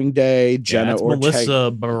following day, Jenna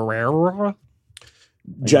Melissa Barrera.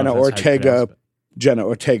 Jenna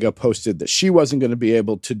Ortega posted that she wasn't going to be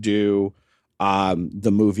able to do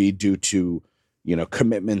the movie due to,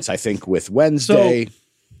 commitments, I think, with Wednesday.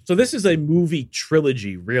 So this is a movie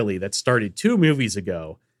trilogy, really, that started 2 movies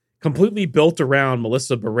ago, completely built around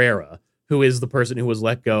Melissa Barrera, who is the person who was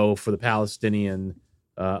let go for the Palestinian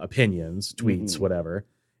opinions, tweets, whatever.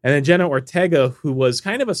 And then Jenna Ortega, who was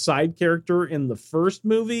kind of a side character in the first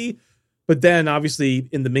movie, but then obviously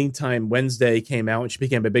in the meantime, Wednesday came out and she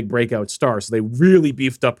became a big breakout star. So they really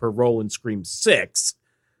beefed up her role in Scream 6.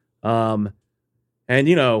 And,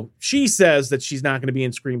 she says that she's not going to be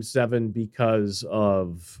in Scream 7 because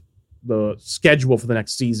of the schedule for the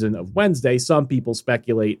next season of Wednesday. Some people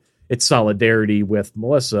speculate it's solidarity with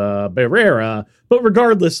Melissa Barrera, but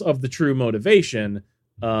regardless of the true motivation,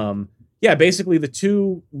 basically the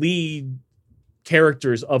 2 lead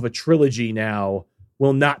characters of a trilogy now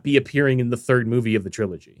will not be appearing in the 3rd movie of the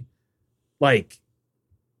trilogy.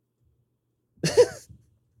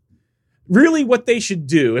 Really what they should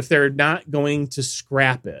do, if they're not going to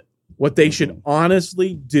scrap it, what they should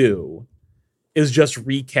honestly do is just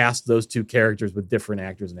recast those 2 characters with different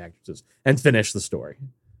actors and actresses and finish the story.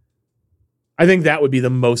 I think that would be the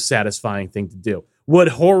most satisfying thing to do. Would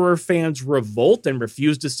horror fans revolt and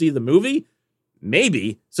refuse to see the movie?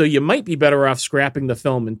 Maybe. So you might be better off scrapping the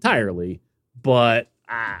film entirely, but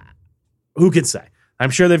who can say?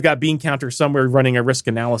 I'm sure they've got Bean Counter somewhere running a risk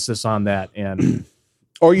analysis on that. And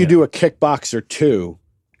or you do a Kickboxer 2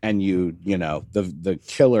 and the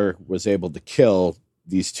killer was able to kill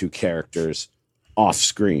these 2 characters off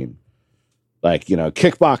screen.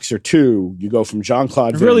 Kickboxer 2, you go from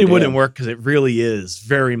Jean-Claude Van It really Damme. wouldn't work because it really is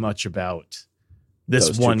very much about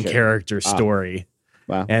this one character story.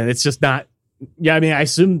 Wow. And it's just not. Yeah, I mean, I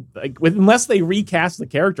assume unless they recast the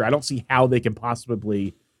character, I don't see how they can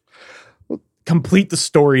possibly complete the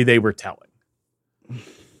story they were telling.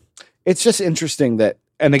 It's just interesting that,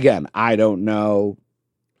 and again, I don't know.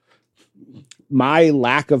 My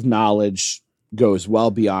lack of knowledge goes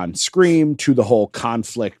well beyond Scream to the whole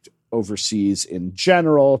conflict overseas in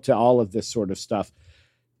general, to all of this sort of stuff.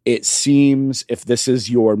 It seems if this is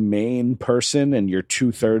your main person and you're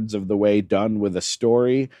 2/3 of the way done with a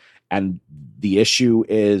story, and the issue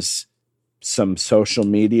is some social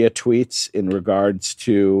media tweets in regards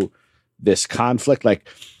to this conflict,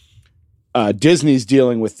 Disney's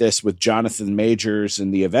dealing with this with Jonathan Majors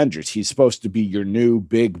and the Avengers. He's supposed to be your new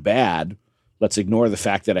big bad. Let's ignore the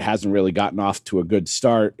fact that it hasn't really gotten off to a good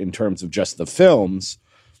start in terms of just the films.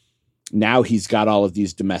 Now he's got all of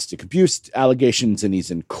these domestic abuse allegations and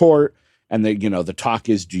he's in court. And the talk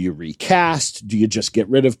is, do you recast? Do you just get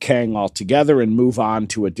rid of Kang altogether and move on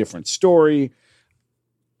to a different story?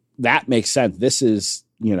 That makes sense. This is,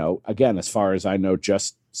 again, as far as I know,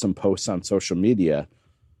 just some posts on social media.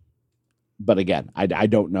 But again, I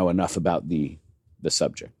don't know enough about the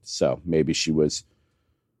subject. So maybe she was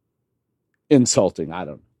insulting. I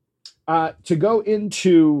don't know. To go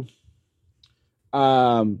into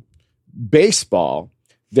baseball,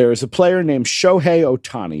 there is a player named Shohei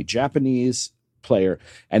Ohtani, Japanese player,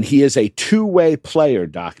 and he is a 2-way player,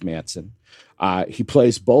 Doc Manson. He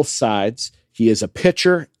plays both sides. He is a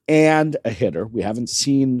pitcher and a hitter. We haven't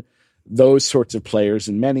seen those sorts of players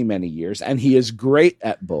in many, many years, and he is great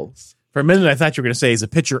at both. For a minute, I thought you were going to say he's a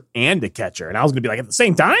pitcher and a catcher, and I was going to be like, at the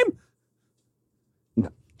same time? No.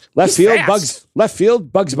 Left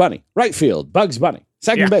field, Bugs Bunny. Right field, Bugs Bunny.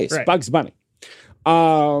 Second base, right. Bugs Bunny.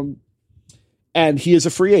 And he is a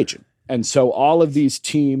free agent. And so all of these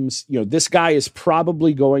teams, this guy is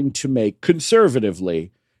probably going to make,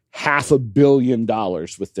 conservatively, $500 million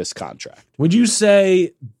with this contract. Would you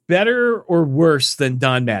say better or worse than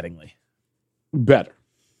Don Mattingly? Better.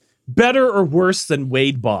 Better or worse than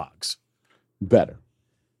Wade Boggs? Better.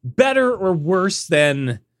 Better or worse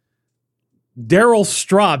than Darryl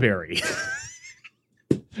Strawberry?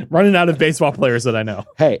 Running out of baseball players that I know.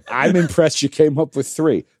 Hey, I'm impressed you came up with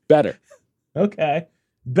 3. Better. Okay.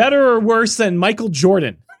 Better or worse than Michael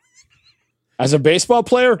Jordan? As a baseball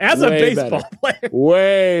player? As a baseball player.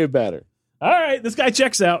 Way better. All right, this guy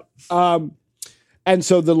checks out. And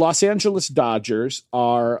so the Los Angeles Dodgers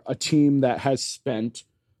are a team that has spent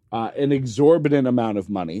an exorbitant amount of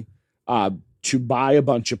money to buy a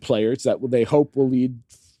bunch of players that they hope will lead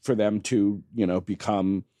for them to,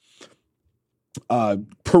 become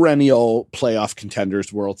perennial playoff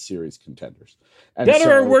contenders, World Series contenders. And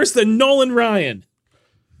better or worse than Nolan Ryan?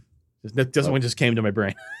 This one just came to my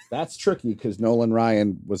brain. That's tricky because Nolan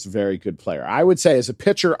Ryan was a very good player. I would say as a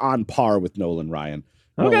pitcher on par with Nolan Ryan.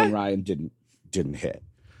 Okay. Nolan Ryan didn't didn't hit.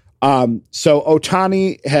 So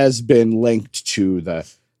Ohtani has been linked to the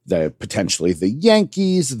potentially the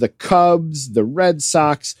Yankees, the Cubs, the Red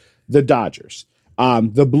Sox, the Dodgers,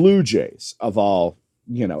 the Blue Jays of all,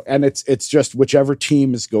 and it's just whichever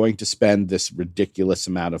team is going to spend this ridiculous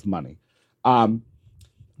amount of money.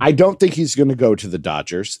 I don't think he's going to go to the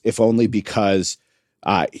Dodgers, if only because,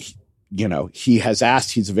 he has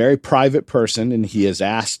asked, he's a very private person, and he has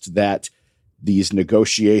asked that these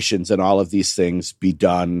negotiations and all of these things be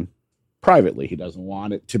done privately. He doesn't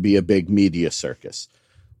want it to be a big media circus.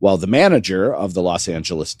 Well, the manager of the Los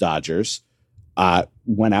Angeles Dodgers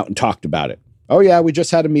went out and talked about it. Oh, yeah, we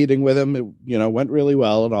just had a meeting with him. It, went really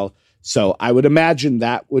well and all. So I would imagine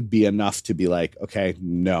that would be enough to be like, okay,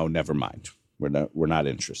 no, never mind. We're not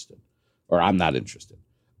interested, or I'm not interested.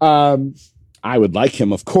 I would like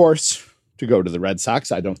him, of course, to go to the Red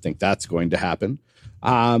Sox. I don't think that's going to happen.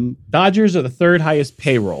 Dodgers are the third highest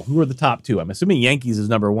payroll. Who are the top two? I'm assuming Yankees is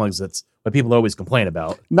number one because that's what people always complain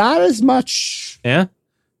about. Not as much. Yeah?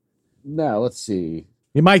 No, let's see.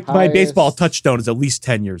 My baseball touchstone is at least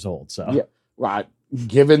 10 years old. So yeah, right.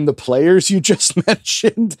 Given the players you just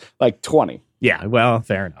mentioned, like 20. Yeah, well,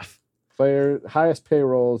 fair enough. Highest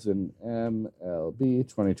payrolls in MLB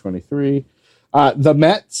 2023. The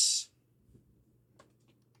Mets.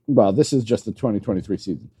 Well, this is just the 2023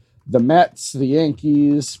 season. The Mets, the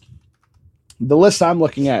Yankees. The list I'm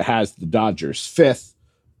looking at has the Dodgers fifth,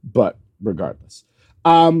 but regardless.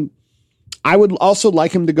 I would also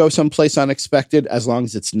like him to go someplace unexpected, as long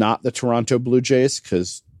as it's not the Toronto Blue Jays,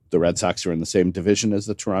 because the Red Sox are in the same division as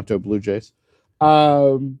the Toronto Blue Jays.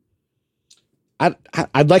 I'd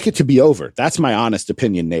like it to be over. That's my honest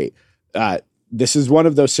opinion, Nate. This is one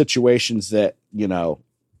of those situations that,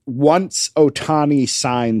 once Ohtani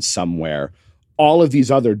signs somewhere, all of these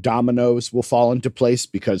other dominoes will fall into place,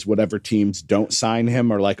 because whatever teams don't sign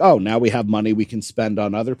him are like, oh, now we have money we can spend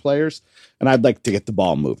on other players. And I'd like to get the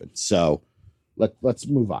ball moving. So let's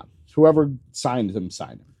move on. Whoever signed him,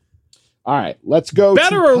 sign him. All right, let's go.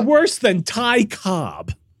 Better or worse than Ty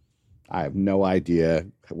Cobb? I have no idea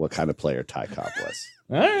what kind of player Ty Cobb was.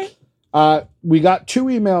 All right. We got 2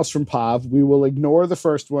 emails from Pav. We will ignore the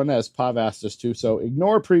first one, as Pav asked us to. So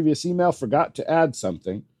ignore previous email. Forgot to add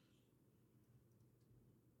something.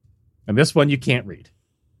 And this one you can't read.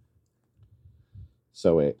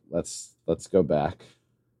 So wait, let's go back.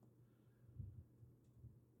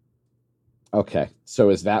 Okay. So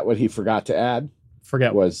is that what he forgot to add?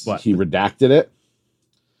 Forget was what? He redacted it?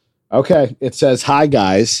 Okay. It says, hi,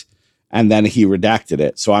 guys. And then he redacted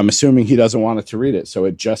it. So I'm assuming he doesn't want it to read it. So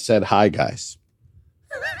it just said, hi, guys.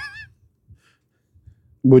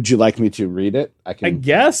 Would you like me to read it? I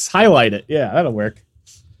guess. Highlight it. Yeah, that'll work.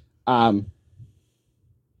 Gotta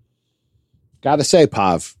say,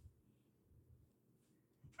 Pav,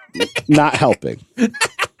 not helping.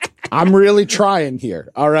 I'm really trying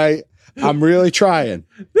here. All right. I'm really trying.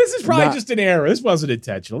 This is probably just an error. This wasn't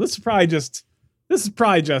intentional. This is probably just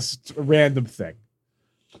a random thing.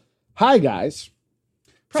 Hi, guys.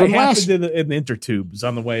 Probably happened in the intertubes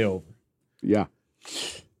on the way over. Yeah.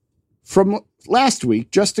 From last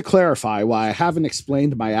week, just to clarify why I haven't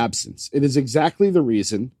explained my absence, it is exactly the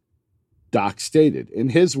reason Doc stated. In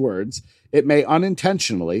his words, it may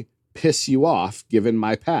unintentionally piss you off given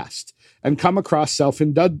my past and come across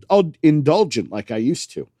self-indulgent like I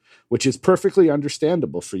used to, which is perfectly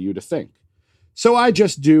understandable for you to think. So I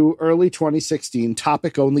just do early 2016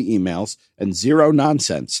 topic-only emails and zero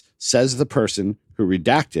nonsense, says the person who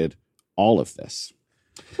redacted all of this.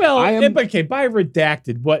 Well, okay, by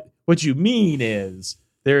redacted, what you mean is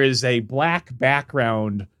there is a black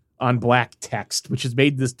background on black text, which has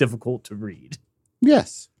made this difficult to read.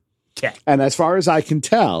 Yes. Okay. And as far as I can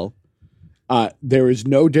tell, there is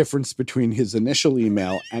no difference between his initial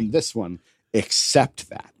email and this one, except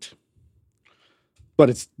that.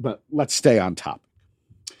 But let's stay on topic.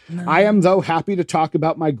 No. I am, though, happy to talk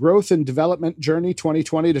about my growth and development journey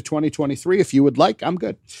 2020 to 2023. If you would like, I'm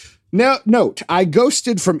good. Note, I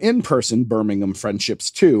ghosted from in-person Birmingham friendships,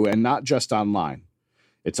 too, and not just online.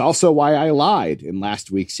 It's also why I lied in last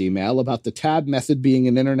week's email about the tab method being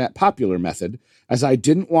an internet popular method, as I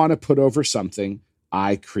didn't want to put over something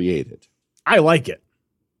I created. I like it.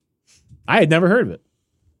 I had never heard of it.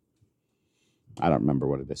 I don't remember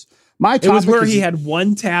what it is. It was where he had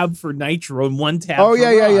one tab for Nitro and one tab for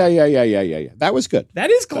yeah. That was good. That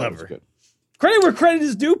is clever. Good. Credit where credit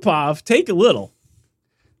is due, Pav. Take a little.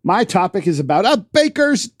 My topic is about a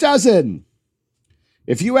baker's dozen.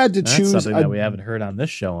 If you had to choose something that we haven't heard on this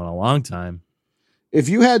show in a long time. If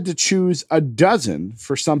you had to choose a dozen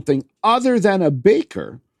for something other than a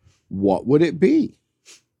baker, what would it be?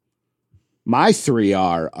 My three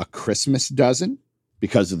are a Christmas dozen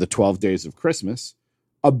because of the 12 days of Christmas,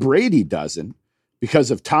 a Brady dozen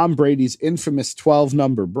because of Tom Brady's infamous 12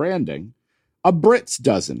 number branding, a Brits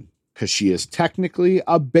dozen because she is technically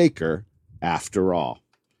a baker after all.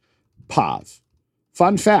 Pav.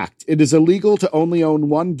 Fun fact, it is illegal to only own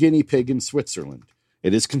one guinea pig in Switzerland.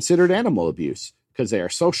 It is considered animal abuse because they are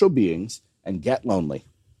social beings and get lonely.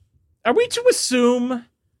 Are we to assume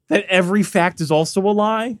that every fact is also a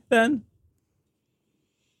lie then?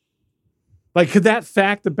 Like, could that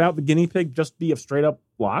fact about the guinea pig just be a straight up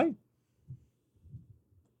lie?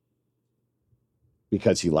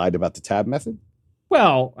 Because he lied about the tab method?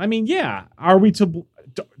 Well, I mean, yeah. Are we to...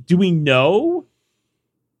 Do we know?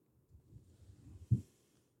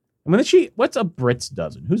 I mean, what's a Brits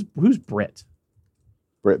dozen? Who's Brit?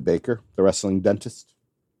 Britt Baker, the wrestling dentist.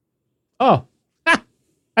 Oh,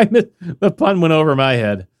 the pun went over my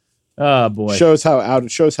head. Oh boy, shows how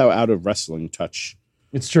out of wrestling touch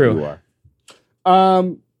it's true you are.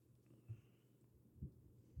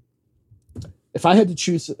 If I had to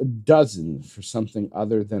choose a dozen for something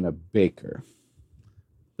other than a baker,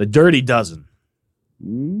 the Dirty Dozen.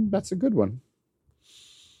 That's a good one.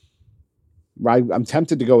 I'm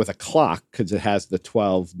tempted to go with a clock because it has the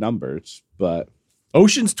 12 numbers, but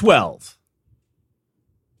Ocean's 12.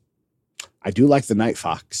 I do like the Night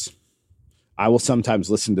Fox. I will sometimes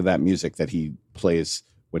listen to that music that he plays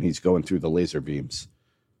when he's going through the laser beams.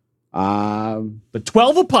 The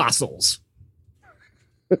 12 Apostles.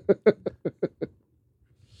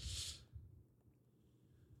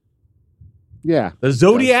 Yeah. The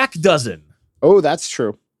Zodiac Dozen. Oh, that's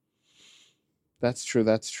true. That's true.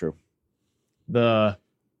 The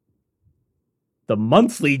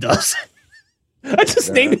Monthly Dozen. I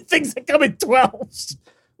just named things that come in 12s.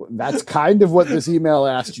 That's kind of what this email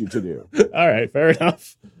asked you to do. All right, fair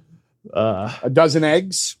enough. A dozen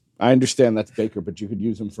eggs. I understand that's baker, but you could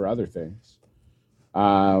use them for other things.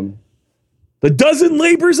 The Dozen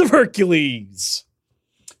Labors of Hercules.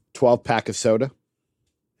 12-pack of soda.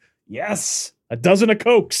 Yes. A dozen of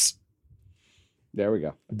Cokes. There we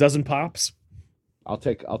go. A dozen Pops. I'll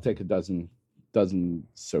take a dozen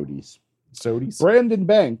sodies. Sodies. Brandon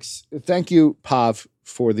Banks, thank you, Pav,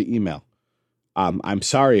 for the email. I'm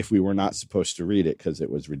sorry if we were not supposed to read it because it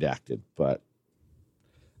was redacted, but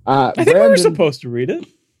I think we were supposed to read it.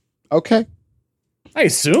 Okay. I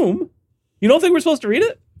assume. You don't think we're supposed to read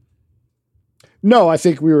it? No, I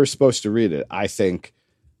think we were supposed to read it. I think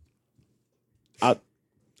I'm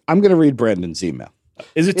going to read Brandon's email.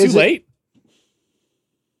 Is it too late?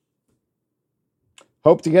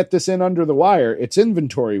 Hope to get this in under the wire. It's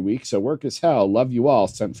inventory week, so work as hell. Love you all.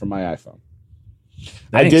 Sent from my iPhone.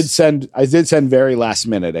 Thanks. I did send very last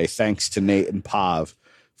minute a thanks to Nate and Pav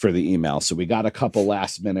for the email. So we got a couple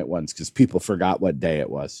last minute ones because people forgot what day it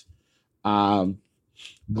was.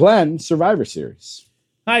 Glenn, Survivor Series.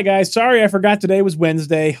 Hi guys, sorry I forgot today was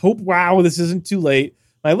Wednesday. Wow, this isn't too late.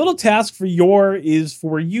 My little task is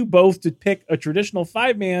for you both to pick a traditional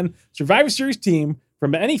 5-man Survivor Series team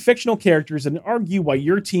from any fictional characters and argue why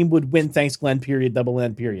your team would win. Thanks, Glenn, period, double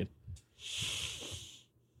N, period.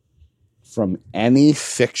 From any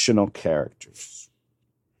fictional characters.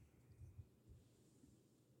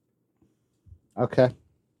 Okay.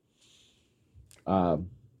 The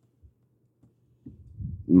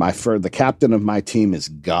captain of my team is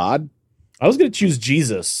God. I was going to choose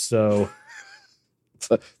Jesus, so...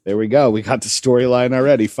 There we go. We got the storyline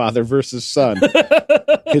already. Father versus son.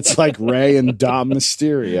 It's like Rey and Dom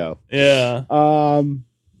Mysterio. Yeah.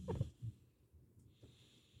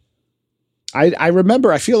 I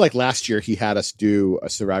remember, I feel like last year he had us do a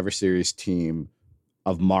Survivor Series team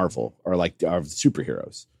of Marvel or like of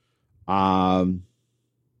superheroes. When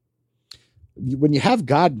you have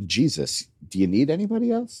God and Jesus, do you need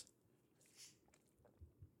anybody else?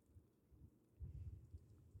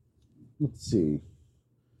 Let's see.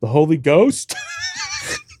 The Holy Ghost?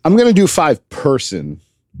 I'm going to do 5-person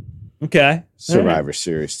Okay. Survivor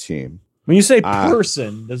Series team. When you say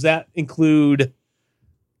person, does that include...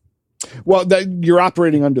 Well, you're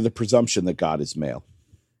operating under the presumption that God is male.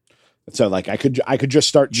 So like I could just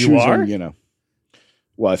start choosing,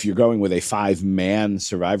 well, if you're going with a 5-man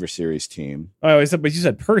Survivor Series team. Oh, but you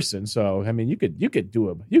said person, so I mean you could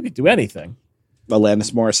do anything.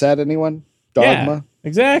 Alanis Morissette, anyone? Dogma? Yeah,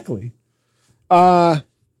 exactly.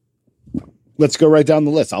 Let's go right down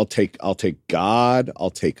the list. I'll take God. I'll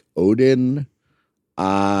take Odin.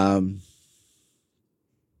 I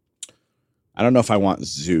don't know if I want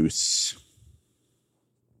Zeus.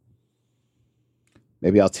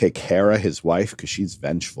 Maybe I'll take Hera, his wife, because she's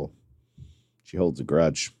vengeful. She holds a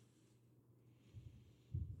grudge.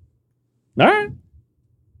 All right.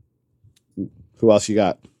 Who else you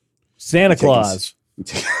got? Santa Claus.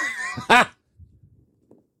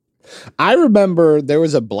 I remember there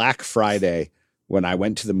was a Black Friday when I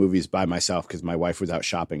went to the movies by myself because my wife was out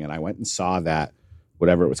shopping, and I went and saw that,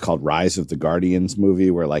 whatever it was called, Rise of the Guardians movie,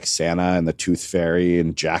 where like Santa and the Tooth Fairy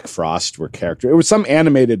and Jack Frost were characters. It was some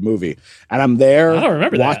animated movie, and I'm there. I don't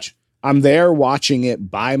remember that. I'm there watching it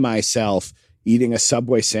by myself, eating a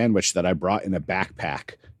Subway sandwich that I brought in a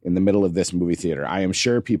backpack in the middle of this movie theater. I am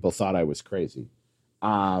sure people thought I was crazy.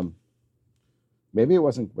 Maybe it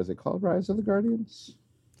wasn't. Was it called Rise of the Guardians?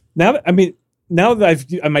 Now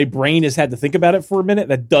that my brain has had to think about it for a minute,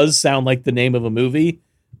 that does sound like the name of a movie,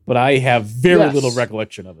 but I have very little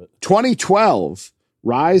recollection of it. 2012,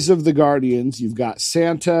 Rise of the Guardians. You've got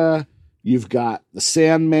Santa, you've got the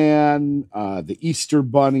Sandman, the Easter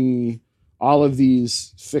Bunny, all of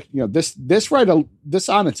these. This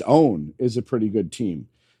on its own is a pretty good team.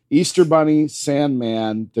 Easter Bunny,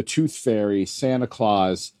 Sandman, the Tooth Fairy, Santa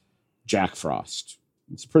Claus, Jack Frost.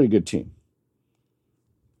 It's a pretty good team.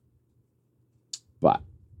 But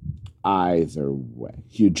either way,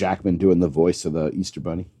 Hugh Jackman doing the voice of the Easter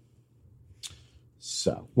Bunny.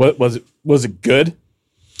 So what was it? Was it good?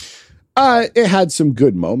 It had some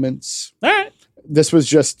good moments. All right. This was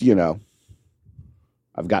just,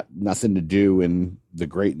 I've got nothing to do in the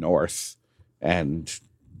Great North and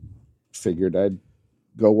figured I'd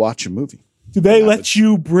go watch a movie. Did they let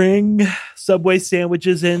you bring Subway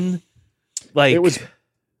sandwiches in? Like it was,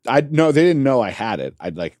 no, they didn't know I had it.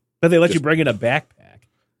 But they let you bring in a backpack.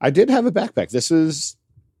 I did have a backpack. This is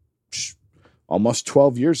almost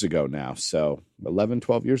 12 years ago now. So 11,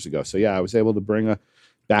 12 years ago. So yeah, I was able to bring a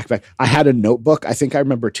backpack. I had a notebook. I think I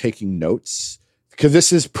remember taking notes because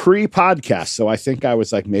this is pre-podcast. So I think I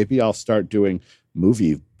was like, maybe I'll start doing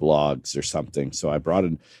movie blogs or something. So I brought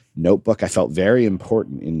a notebook. I felt very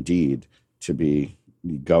important indeed to be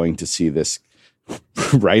going to see this,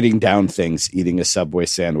 writing down things, eating a Subway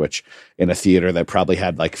sandwich in a theater that probably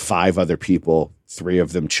had like 5 other people, 3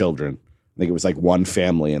 of them children. I think it was like one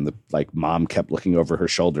family, and the mom kept looking over her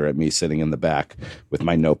shoulder at me sitting in the back with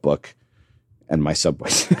my notebook and my Subway.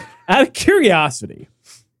 Out of curiosity.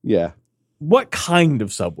 Yeah. What kind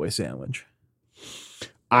of Subway sandwich?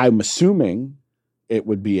 I'm assuming it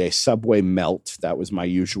would be a Subway melt. That was my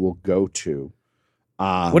usual go-to.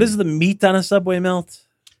 What is the meat on a Subway melt?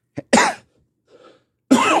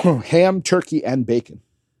 Ham, turkey, and bacon.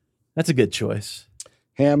 That's a good choice.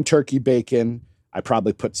 Ham, turkey, bacon. I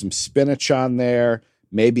probably put some spinach on there.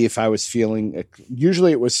 Maybe if I was feeling,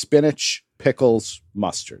 usually it was spinach, pickles,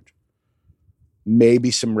 mustard. Maybe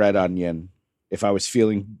some red onion. If I was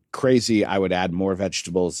feeling crazy, I would add more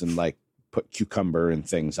vegetables and put cucumber and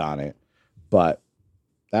things on it. But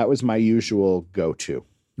that was my usual go-to.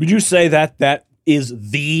 Would you say that is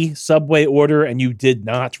the Subway order and you did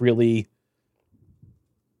not really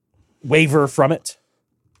waver from it?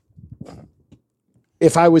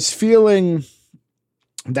 If I was feeling,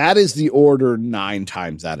 that is the order 9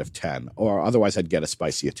 times out of 10, or otherwise I'd get a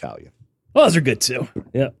spicy Italian. Well, those are good too.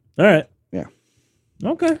 Yeah. All right. Yeah.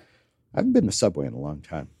 Okay. I haven't been to Subway in a long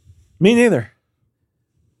time. Me neither.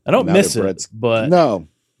 I don't miss it, but no.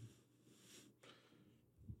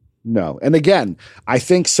 And again, I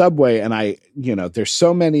think Subway, and there's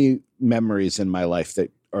so many memories in my life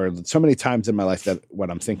or so many times in my life that when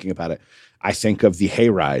I'm thinking about it, I think of the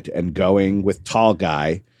hayride and going with Tall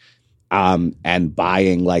Guy and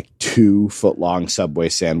buying 2-foot-long Subway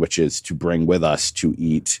sandwiches to bring with us to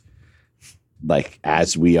eat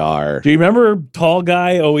as we are. Do you remember Tall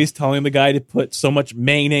Guy always telling the guy to put so much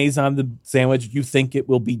mayonnaise on the sandwich you think it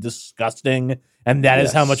will be disgusting, and that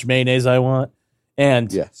is how much mayonnaise I want?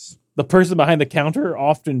 And yes, the person behind the counter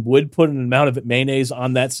often would put an amount of mayonnaise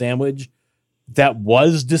on that sandwich that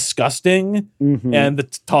was disgusting. Mm-hmm. And the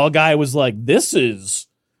Tall Guy was like, this is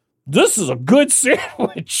a good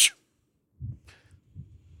sandwich.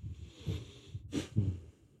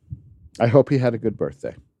 I hope he had a good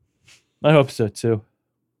birthday. I hope so too.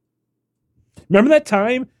 Remember that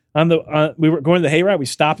time we were going to the hayride, we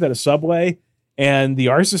stopped at a Subway and the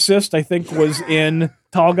narcissist, I think, was in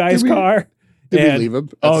Tall Guy's car. Did we leave him?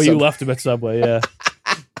 You left him at Subway, yeah.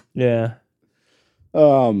 Yeah.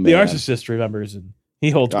 Oh, man. The narcissist remembers, and he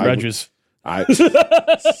holds grudges. I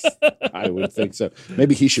would think so.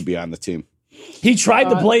 Maybe he should be on the team. He tried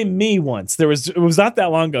to blame me once. It was not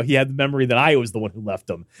that long ago. He had the memory that I was the one who left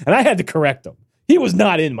him, and I had to correct him. He was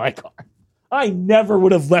not in my car. I never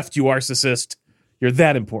would have left you, narcissist. You're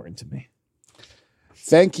that important to me.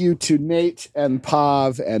 Thank you to Nate and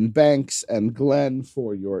Pav and Banks and Glenn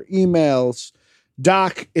for your emails.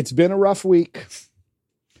 Doc, it's been a rough week,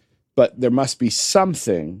 but there must be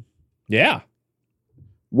something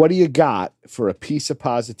What do you got for a piece of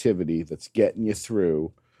positivity that's getting you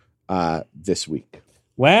through this week?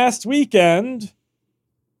 Last weekend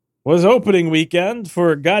was opening weekend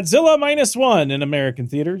for Godzilla -1 in American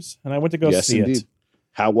theaters, and I went to go see it.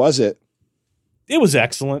 How was it? It was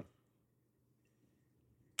excellent.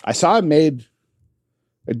 I saw it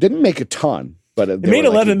didn't make a ton, but it made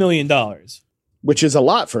 $11 million. Which is a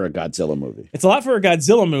lot for a Godzilla movie. It's a lot for a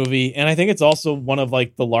Godzilla movie, and I think it's also one of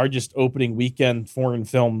like the largest opening weekend foreign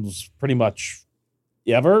films pretty much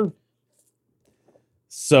ever.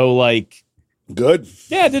 So like, good.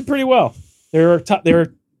 Yeah, it did pretty well. They're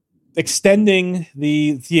extending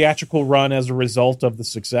the theatrical run as a result of the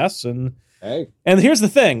success, and here's the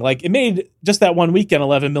thing: like, it made just that one weekend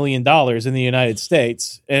 $11 million in the United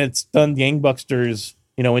States, and it's done gangbusters,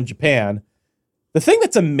 in Japan. The thing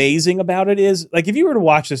that's amazing about it is, like, if you were to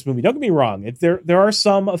watch this movie, don't get me wrong, there are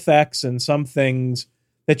some effects and some things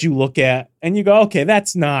that you look at and you go, okay,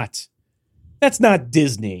 that's not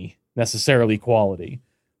Disney necessarily quality.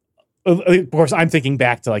 Of course, I'm thinking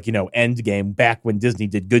back to like, Endgame, back when Disney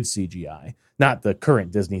did good CGI, not the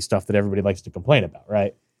current Disney stuff that everybody likes to complain about,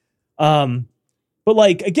 right? But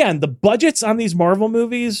like, again, the budgets on these Marvel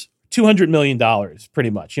movies, $200 million, pretty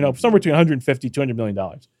much, somewhere between $150, $200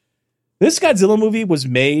 million. This Godzilla movie was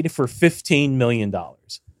made for $15 million.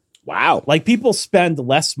 Wow. Like, people spend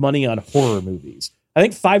less money on horror movies. I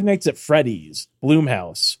think Five Nights at Freddy's,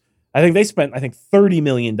 Blumhouse, I think they spent, $30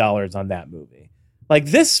 million on that movie. Like,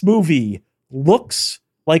 this movie looks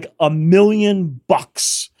like $1 million.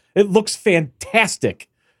 It looks fantastic.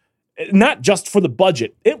 Not just for the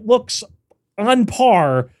budget. It looks on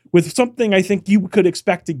par with something I think you could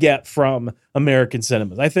expect to get from American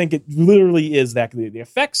cinemas. I think it literally is that. The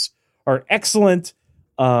effects are excellent.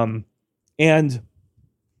 And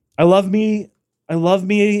I love me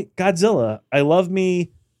Godzilla. I love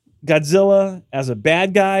me Godzilla as a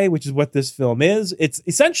bad guy, which is what this film is. It's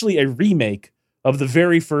essentially a remake of the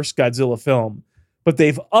very first Godzilla film, but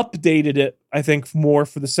they've updated it, I think, more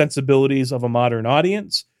for the sensibilities of a modern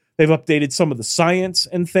audience. They've updated some of the science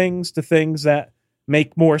and things to things that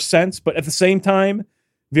make more sense, but at the same time,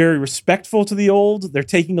 very respectful to the old. They're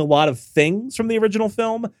taking a lot of things from the original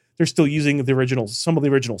film. They're still using some of the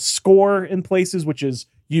original score in places, which is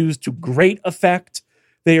used to great effect.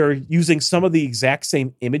 They are using some of the exact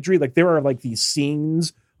same imagery. Like, there are like these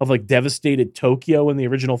scenes of like devastated Tokyo in the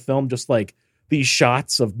original film, just like these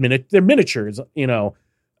shots of they're miniatures,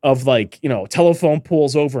 of like, telephone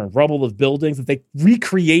poles over and rubble of buildings that they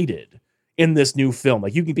recreated in this new film.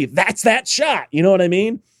 Like, you can that's that shot. You know what I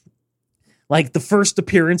mean? Like, the first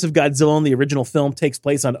appearance of Godzilla in the original film takes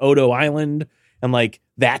place on Odo Island. And like,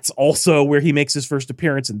 that's also where he makes his first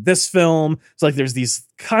appearance in this film. So like, there's these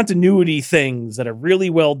continuity things that are really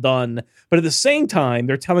well done, but at the same time,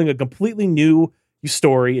 they're telling a completely new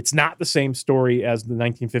story. It's not the same story as the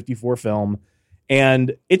 1954 film.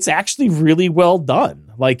 And it's actually really well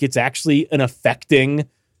done. Like, it's actually an affecting,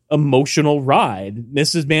 emotional ride.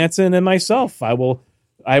 Mrs. Manson and myself, I'm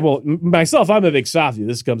a big softie.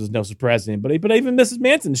 This comes as no surprise to anybody, but even Mrs.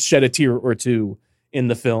 Manson shed a tear or two in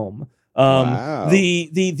the film. Wow.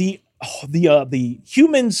 The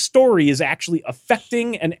human story is actually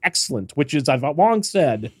affecting and excellent, which is, I've long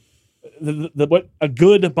said, what a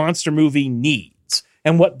good monster movie needs,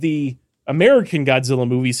 and what the American Godzilla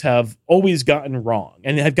movies have always gotten wrong,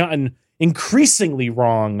 and have gotten increasingly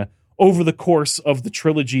wrong over the course of the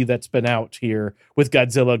trilogy that's been out here with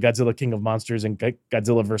Godzilla King of Monsters, and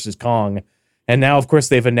Godzilla vs. Kong. And now, of course,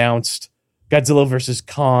 they've announced Godzilla vs.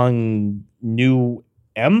 Kong New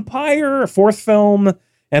Empire, a fourth film,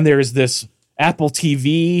 and there's this Apple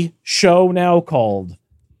TV show now called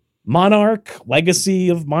Monarch, Legacy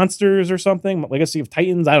of Monsters or something, Legacy of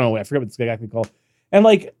Titans, I don't know, I forget what it's exactly called. And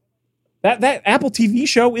like, that Apple TV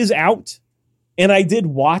show is out, and I did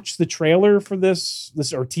watch the trailer for this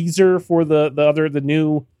or teaser for the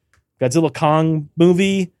new Godzilla Kong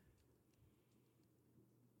movie.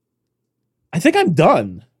 I think I'm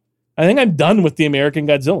done. With the American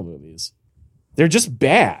Godzilla movies. They're just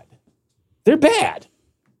bad. They're bad.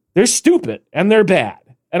 They're stupid, and they're bad.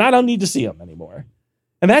 And I don't need to see them anymore.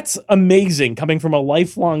 And that's amazing coming from a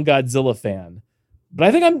lifelong Godzilla fan. But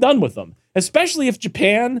I think I'm done with them, especially if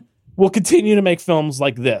Japan will continue to make films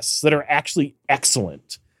like this that are actually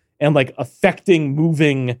excellent and like affecting,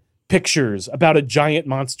 moving pictures about a giant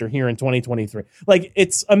monster here in 2023. Like,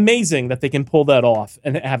 it's amazing that they can pull that off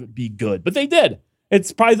and have it be good. But they did.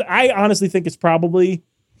 I honestly think it's probably...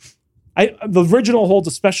 the original holds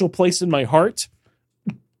a special place in my heart,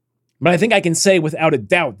 but I think I can say without a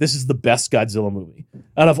doubt, this is the best Godzilla movie.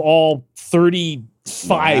 Out of all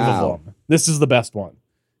 35 of them, this is the best one.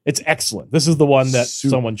 It's excellent. This is the one that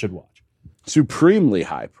someone should watch. Supremely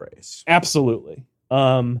high praise. Absolutely.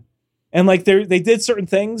 And like they did certain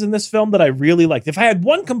things in this film that I really liked. If I had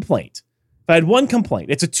one complaint,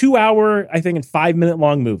 it's a 2 hour, I think, and 5 minute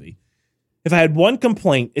long movie. If I had one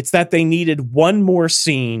complaint, it's that they needed one more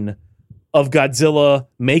scene of Godzilla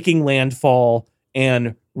making landfall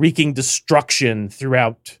and wreaking destruction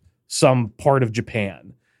throughout some part of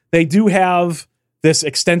Japan. They do have this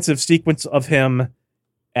extensive sequence of him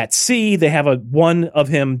at sea. They have one of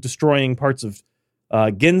him destroying parts of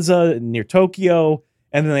Ginza near Tokyo,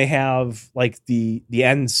 and then they have like the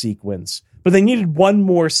end sequence. But they needed one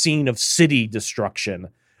more scene of city destruction,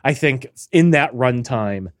 I think, in that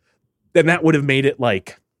runtime. Then that would have made it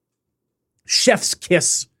like chef's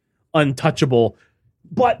kiss untouchable.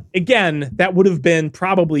 But again, that would have been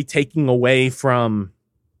probably taking away from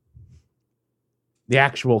the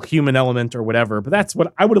actual human element or whatever. But that's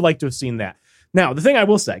what I would have liked to have seen that. Now, the thing I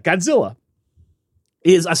will say, Godzilla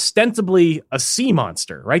is ostensibly a sea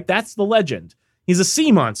monster, right? That's the legend. He's a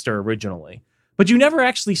sea monster originally, but you never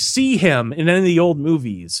actually see him in any of the old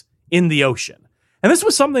movies in the ocean. And this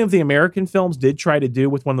was something that the American films did try to do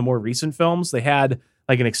with one of the more recent films. They had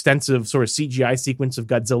like an extensive sort of CGI sequence of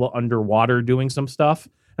Godzilla underwater doing some stuff.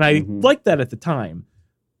 And I liked that at the time.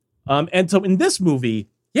 And so in this movie,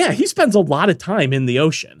 yeah, he spends a lot of time in the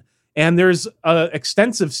ocean. And there's an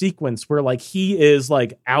extensive sequence where like he is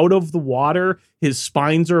like out of the water, his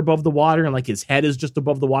spines are above the water, and like his head is just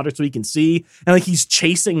above the water so he can see. And like he's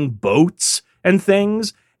chasing boats and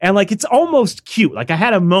things. And like it's almost cute. Like I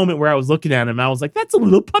had a moment where I was looking at him and I was like, that's a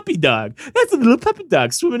little puppy dog. That's a little puppy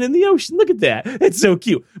dog swimming in the ocean. Look at that. It's so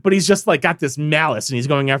cute. But he's just like got this malice and he's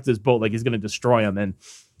going after this boat like he's going to destroy him. And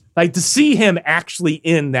like to see him actually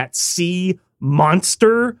in that sea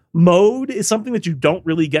monster mode is something that you don't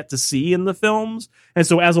really get to see in the films. And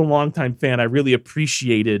so as a longtime fan, I really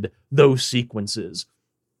appreciated those sequences.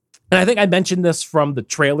 And I think I mentioned this from the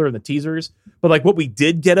trailer and the teasers, but like what we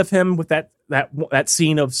did get of him with that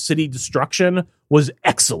scene of city destruction was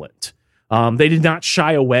excellent. They did not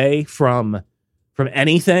shy away from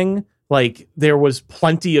anything. Like there was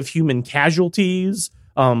plenty of human casualties,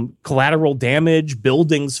 collateral damage,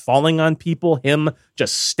 buildings falling on people, him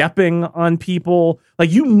just stepping on people.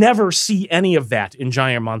 Like you never see any of that in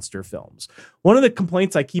giant monster films. One of the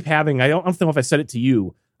complaints I keep having, I don't know if I said it to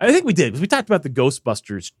you, I think we did, because we talked about the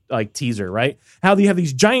Ghostbusters like teaser, right? How you have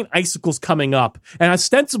these giant icicles coming up, and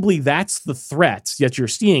ostensibly that's the threat that you're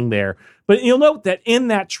seeing there. But you'll note that in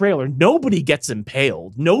that trailer, nobody gets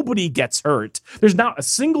impaled. Nobody gets hurt. There's not a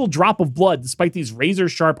single drop of blood, despite these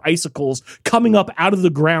razor-sharp icicles coming up out of the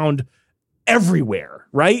ground everywhere,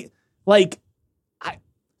 right? Like,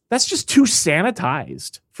 that's just too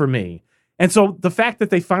sanitized for me. And so the fact that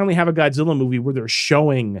they finally have a Godzilla movie where they're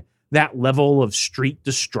showing that level of street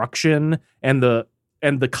destruction and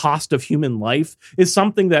the cost of human life is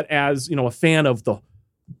something that, as you know, a fan of the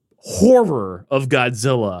horror of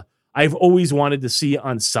Godzilla, I've always wanted to see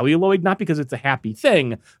on celluloid, not because it's a happy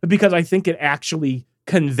thing, but because I think it actually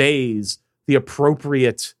conveys the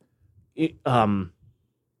appropriate the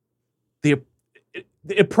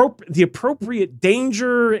appropriate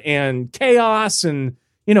danger and chaos and,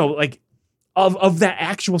 you know, like of that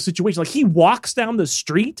actual situation. Like he walks down the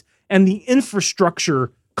street and the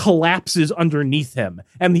infrastructure collapses underneath him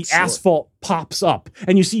and the asphalt pops up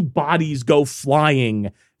and you see bodies go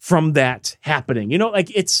flying from that happening. You know, like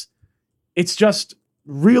it's just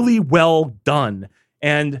really well done.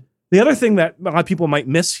 And the other thing that a lot of people might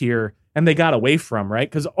miss here, and they got away from, right?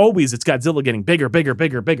 Because always it's Godzilla getting bigger, bigger,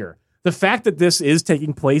 bigger, bigger. The fact that this is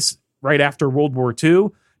taking place right after World War II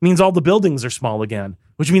means all the buildings are small again,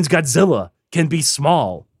 which means Godzilla can be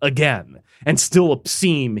small again and still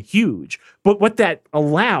seem huge. But what that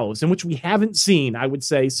allows, and which we haven't seen, I would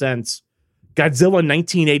say, since Godzilla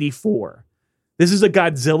 1984, this is a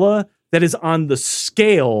Godzilla that is on the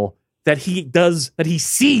scale that he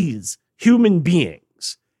sees human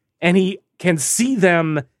beings, and he can see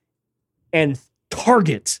them and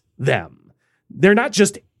target them. They're not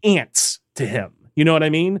just ants to him. You know what I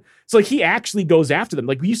mean? So like he actually goes after them.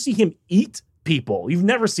 Like you see him eat people. You've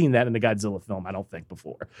never seen that in a Godzilla film, I don't think,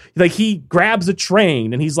 before. Like he grabs a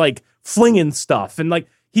train and he's like flinging stuff, and like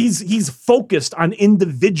he's focused on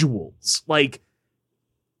individuals. Like,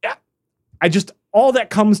 yeah, all that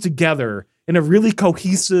comes together in a really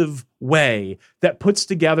cohesive way that puts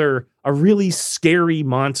together a really scary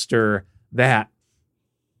monster that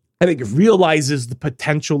I think realizes the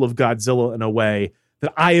potential of Godzilla in a way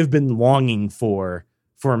that I have been longing for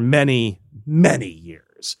many, many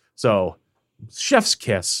years. So chef's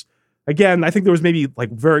kiss. Again, I think there was maybe like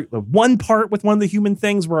one part with one of the human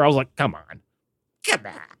things where I was like, come on, come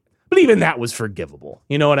on. But even that was forgivable.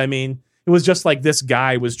 You know what I mean? It was just like this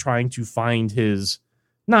guy was trying to find his,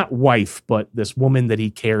 not wife, but this woman that he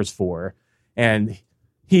cares for. And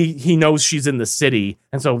he knows she's in the city.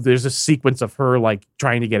 And so there's a sequence of her like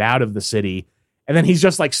trying to get out of the city. And then he's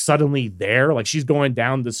just like suddenly there. Like she's going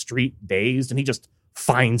down the street dazed and he just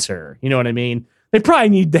finds her. You know what I mean? They probably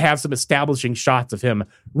need to have some establishing shots of him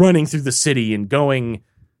running through the city and going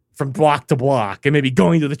from block to block and maybe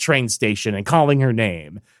going to the train station and calling her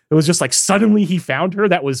name. It was just like suddenly he found her.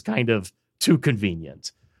 That was kind of too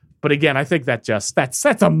convenient. But again, I think that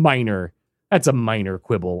that's a minor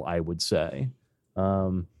quibble, I would say.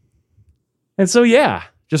 And so, yeah,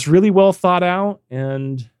 just really well thought out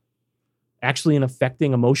and actually an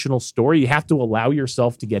affecting emotional story. You have to allow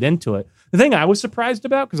yourself to get into it. The thing I was surprised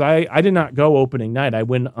about, because I did not go opening night. I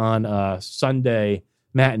went on a Sunday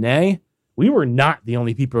matinee. We were not the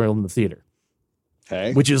only people in the theater.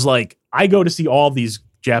 Okay. Which is like, I go to see all these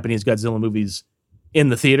Japanese Godzilla movies in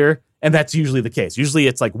the theater, and that's usually the case. Usually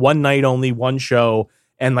it's like one night only, one show,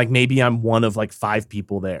 and like maybe I'm one of like 5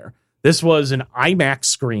 people there. This was an IMAX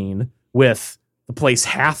screen with the place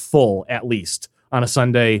half full at least on a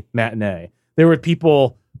Sunday matinee. There were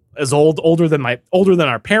people as older than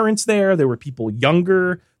our parents there. There were people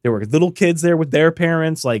younger. There were little kids there with their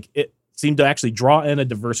parents. Like it seemed to actually draw in a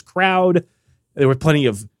diverse crowd. There were plenty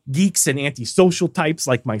of geeks and antisocial types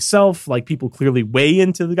like myself, like people clearly way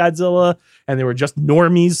into the Godzilla, and there were just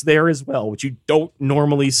normies there as well, which you don't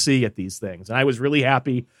normally see at these things. And I was really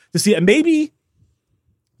happy to see it. Maybe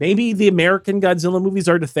the American Godzilla movies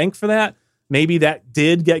are to thank for that. Maybe that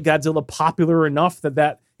did get Godzilla popular enough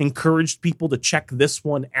that encouraged people to check this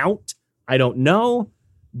one out. I don't know,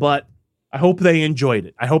 but I hope they enjoyed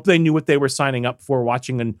it. I hope they knew what they were signing up for,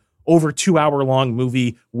 watching an over 2-hour long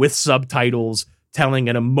movie with subtitles telling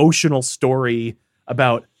an emotional story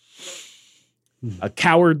about a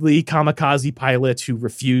cowardly kamikaze pilot who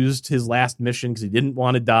refused his last mission because he didn't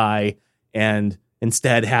want to die, and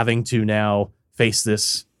instead having to now face the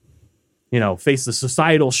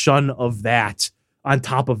societal shun of that on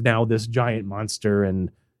top of now this giant monster,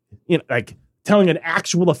 and like telling an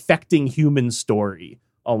actual affecting human story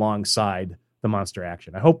alongside the monster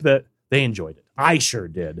action. I hope that they enjoyed it. I sure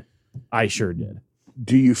did.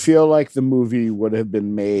 Do you feel like the movie would have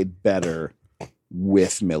been made better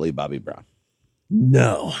with Millie Bobby Brown?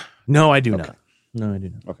 No, I do not. No, I do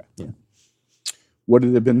not. Okay. Yeah. Would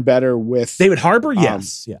it have been better with David Harbour?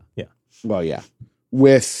 Yes. Yeah. Well, yeah.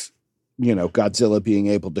 With, Godzilla being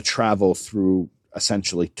able to travel through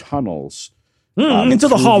essentially tunnels into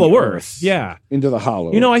the Hollow Earth. Yeah. Into the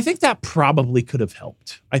Hollow. I think that probably could have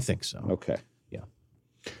helped. I think so. Okay. Yeah.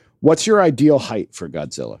 What's your ideal height for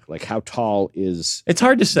Godzilla? Like, how tall is it's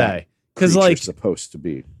hard to say because supposed to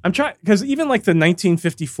be? I'm trying, because even like the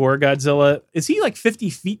 1954 Godzilla, is he like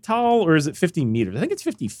 50 feet tall or is it 50 meters? I think it's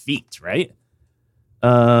 50 feet, right?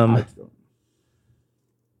 It's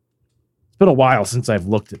been a while since I've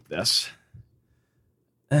looked at this.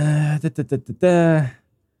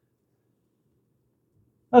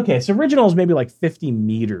 Okay, so original is maybe like 50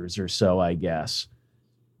 meters or so, I guess.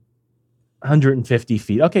 150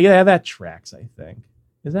 feet. Okay, yeah, that tracks, I think.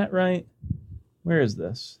 Is that right? Where is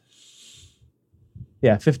this?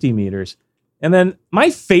 Yeah, 50 meters. And then my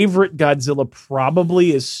favorite Godzilla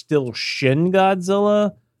probably is still Shin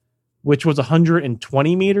Godzilla, which was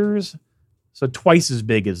 120 meters. So twice as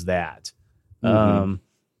big as that. Mm-hmm.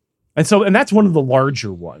 And that's one of the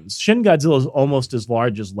larger ones. Shin Godzilla is almost as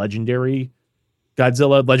large as Legendary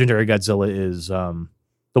Godzilla. Legendary Godzilla is the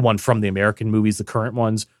one from the American movies, the current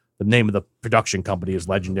ones. The name of the production company is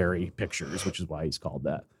Legendary Pictures, which is why he's called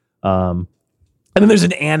that. And then there's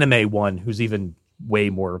an anime one who's even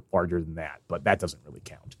way more larger than that, but that doesn't really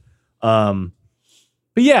count.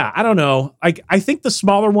 But yeah, I don't know. I think the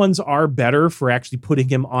smaller ones are better for actually putting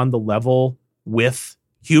him on the level with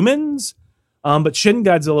humans. But Shin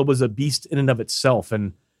Godzilla was a beast in and of itself,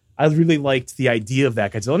 and I really liked the idea of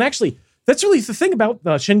that Godzilla. And actually, that's really the thing about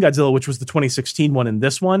Shin Godzilla, which was the 2016 one, and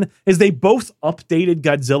this one, is they both updated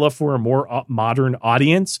Godzilla for a more modern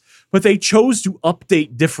audience, but they chose to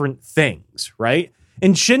update different things, right?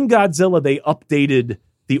 In Shin Godzilla, they updated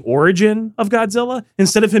the origin of Godzilla.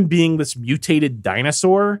 Instead of him being this mutated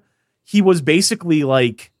dinosaur, he was basically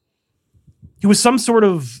he was some sort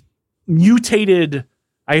of mutated,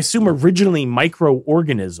 I assume originally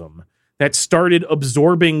microorganism that started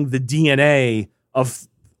absorbing the DNA of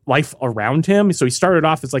life around him. So he started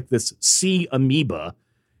off as like this sea amoeba,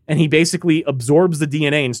 and he basically absorbs the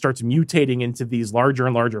DNA and starts mutating into these larger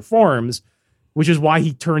and larger forms, which is why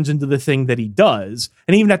he turns into the thing that he does.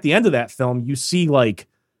 And even at the end of that film, you see like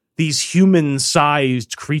these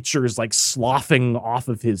human-sized creatures like sloughing off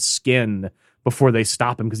of his skin before they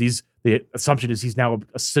stop him, because the assumption is he's now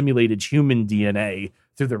assimilated human DNA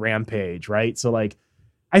through the rampage, right? So like,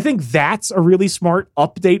 I think that's a really smart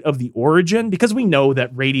update of the origin, because we know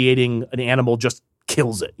that radiating an animal just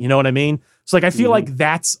kills it. You know what I mean? So like, I feel like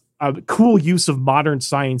that's a cool use of modern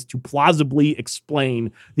science to plausibly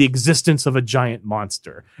explain the existence of a giant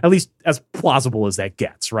monster, at least as plausible as that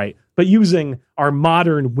gets, right? But using our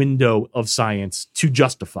modern window of science to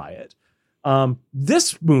justify it.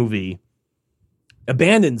 This movie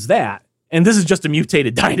abandons that, and this is just a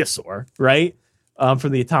mutated dinosaur, right?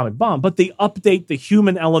 From the atomic bomb, but they update the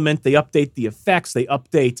human element, they update the effects, they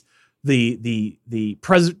update the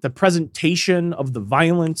presentation of the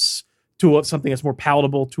violence to something that's more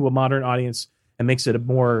palatable to a modern audience and makes it a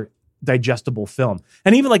more digestible film.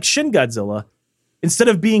 And even like Shin Godzilla, instead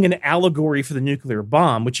of being an allegory for the nuclear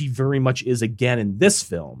bomb, which he very much is again in this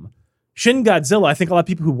film, Shin Godzilla, I think a lot of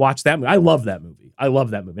people who watch that movie, I love that movie.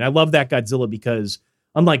 And I love that Godzilla because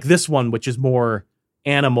unlike this one, which is more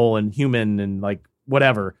animal and human and like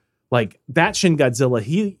whatever, like that Shin Godzilla,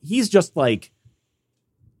 he's just like,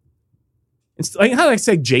 it's like, how do I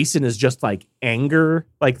say Jason is just like anger?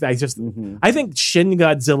 Like I think Shin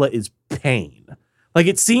Godzilla is pain. Like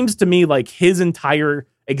it seems to me like his entire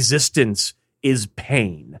existence is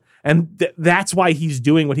pain. And that's why he's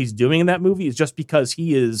doing what he's doing in that movie, is just because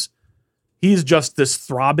he's just this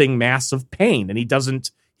throbbing mass of pain, and he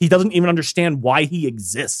doesn't even understand why he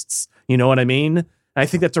exists. You know what I mean? And I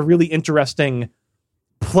think that's a really interesting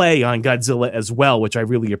play on Godzilla as well, which I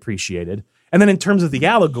really appreciated. And then in terms of the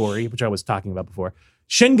allegory, which I was talking about before,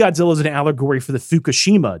 Shin Godzilla is an allegory for the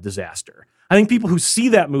Fukushima disaster. I think people who see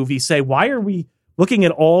that movie say, why are we looking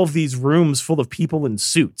at all of these rooms full of people in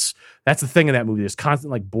suits? That's the thing in that movie. There's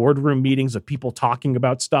constant like boardroom meetings of people talking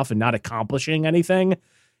about stuff and not accomplishing anything.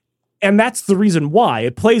 And that's the reason why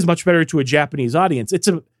it plays much better to a Japanese audience. It's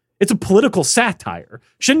a political satire.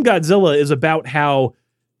 Shin Godzilla is about how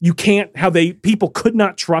people could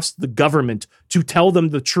not trust the government to tell them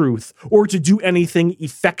the truth or to do anything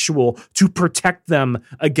effectual to protect them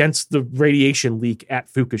against the radiation leak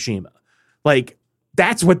at Fukushima. Like,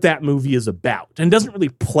 that's what that movie is about. And it doesn't really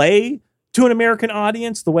play to an American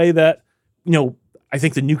audience the way that, I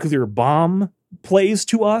think the nuclear bomb plays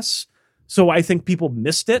to us. So I think people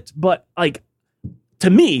missed it. But like, to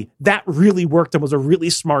me, that really worked and was a really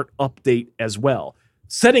smart update as well.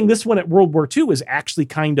 Setting this one at World War II is actually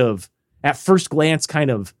kind of, at first glance,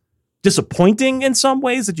 kind of disappointing in some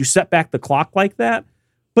ways that you set back the clock like that.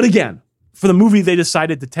 But again, for the movie they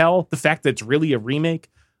decided to tell, the fact that it's really a remake,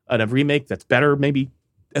 and a remake that's better maybe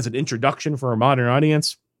as an introduction for a modern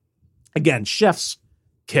audience, again, chef's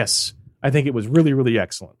kiss. I think it was really, really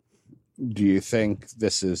excellent. Do you think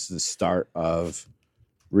this is the start of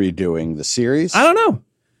redoing the series? I don't know.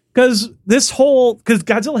 Because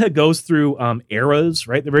Godzilla goes through eras,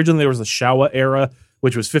 right? Originally there was the Showa era,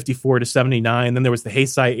 which was 54 to 79. Then there was the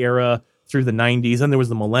Heisei era through the 90s. Then there was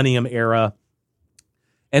the Millennium era.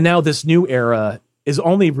 And now this new era is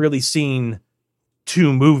only really seen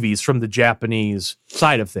 2 movies from the Japanese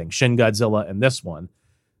side of things, Shin Godzilla and this one.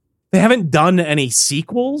 They haven't done any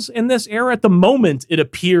sequels in this era. At the moment, it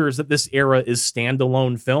appears that this era is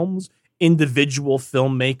standalone films, individual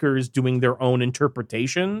filmmakers doing their own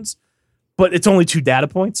interpretations, but it's only 2 data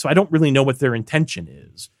points, so I don't really know what their intention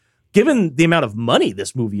is. Given the amount of money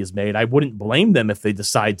this movie has made, I wouldn't blame them if they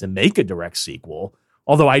decide to make a direct sequel,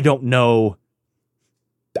 although I don't know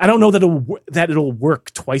that it'll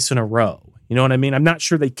work twice in a row. You know what I mean? I'm not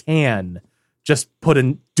sure they can just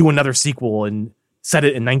do another sequel and set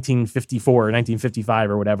it in 1954 or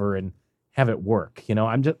 1955 or whatever and have it work.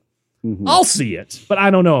 I'll see it, but I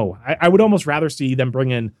don't know. I would almost rather see them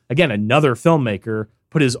bring in, again, another filmmaker,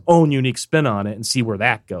 put his own unique spin on it and see where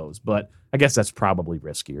that goes. But I guess that's probably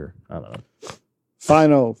riskier. I don't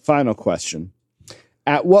know. Final question.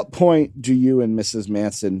 At what point do you and Mrs.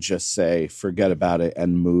 Manson just say, forget about it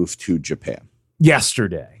and move to Japan?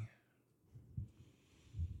 Yesterday.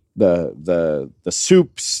 The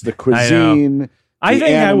soups, the cuisine. I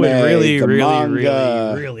think anime, I would really, really, manga.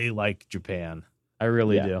 really, really like Japan. I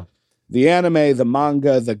really do. The anime, the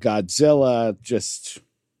manga, the Godzilla, just...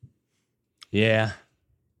 Yeah.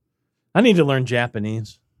 I need to learn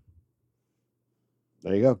Japanese.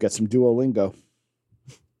 There you go. Get some Duolingo.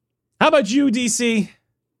 How about you, DC?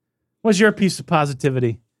 What's your piece of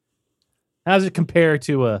positivity? How does it compare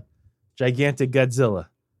to a gigantic Godzilla?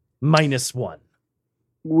 -1.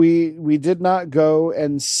 We did not go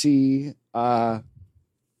and see a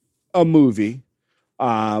movie.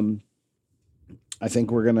 I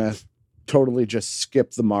think we're gonna totally just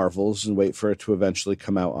skip the Marvels and wait for it to eventually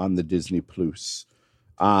come out on the Disney Plus.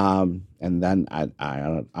 And then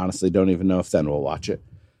I honestly don't even know if then we'll watch it.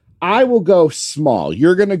 I will go small.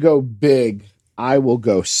 You're going to go big. I will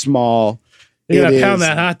go small. You're going to pound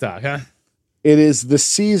that hot dog, huh? It is the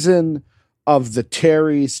season of the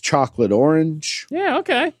Terry's chocolate orange. Yeah,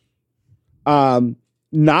 okay.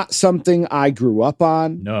 Not something I grew up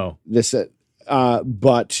on. No.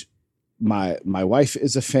 But my wife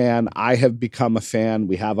is a fan. I have become a fan.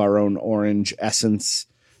 We have our own orange essence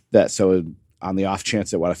so on the off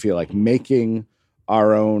chance that what I feel like making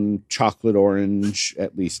our own chocolate orange,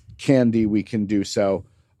 at least candy, we can do so.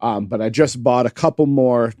 But I just bought a couple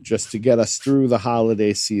more just to get us through the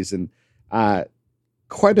holiday season.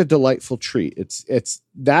 Quite a delightful treat. It's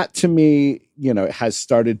that to me, it has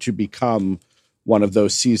started to become one of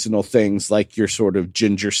those seasonal things, like your sort of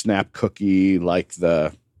ginger snap cookie, like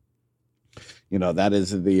that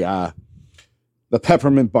is the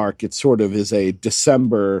peppermint bark. It sort of is a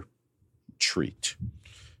December treat.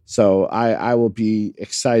 So I will be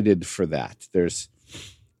excited for that. There's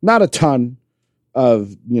not a ton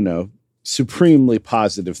of, supremely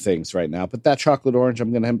positive things right now, but that chocolate orange,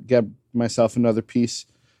 I'm going to get myself another piece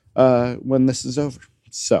when this is over.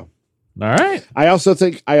 So, all right. I also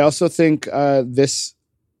think this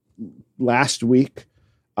last week,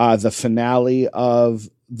 the finale of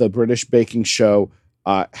the British baking show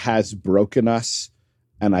has broken us,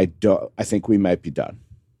 and I think we might be done.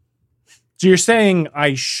 So you're saying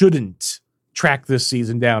I shouldn't track this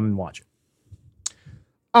season down and watch it?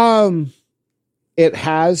 It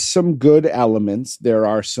has some good elements. There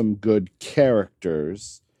are some good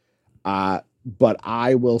characters. But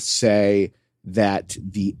I will say that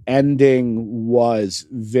the ending was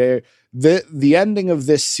the ending of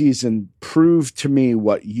this season proved to me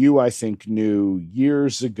what you, I think, knew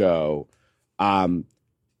years ago. The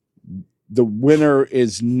winner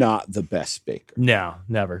is not the best baker. No,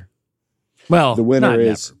 never. Well, the winner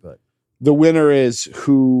is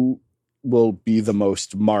who will be the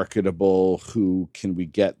most marketable, who can we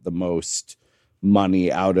get the most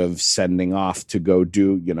money out of sending off to go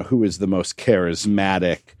do, who is the most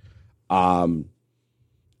charismatic. And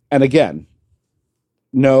again,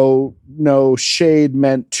 no shade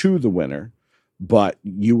meant to the winner, but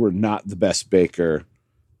you were not the best baker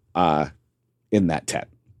in that tent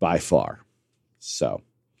by far. So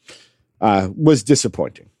was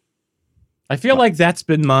disappointing. I feel like that's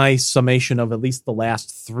been my summation of at least the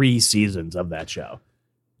last 3 seasons of that show.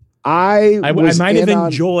 I might have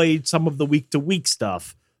enjoyed some of the week-to-week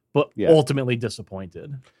stuff, but ultimately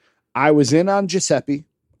disappointed. I was in on Giuseppe.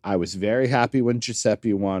 I was very happy when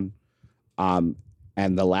Giuseppe won. And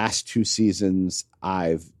the last 2 seasons,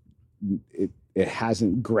 it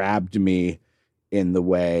hasn't grabbed me in the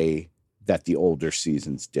way that the older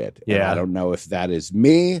seasons did. Yeah. And I don't know if that is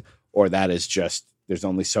me or that is just there's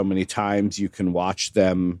only so many times you can watch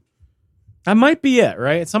them. That might be it,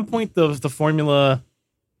 right? At some point, the formula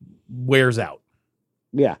wears out.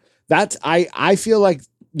 Yeah, I feel like,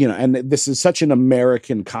 and this is such an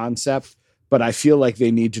American concept, but I feel like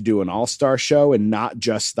they need to do an all-star show and not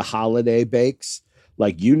just the holiday bakes.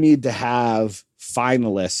 Like, you need to have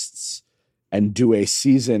finalists and do a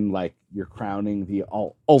season like you're crowning the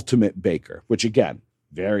ultimate baker, which again,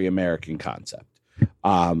 very American concept.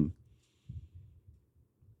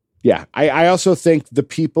 Yeah, I also think the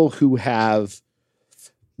people who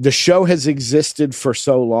the show has existed for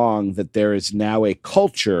so long that there is now a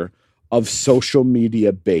culture of social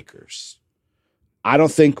media bakers. I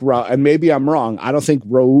don't think, and maybe I'm wrong, I don't think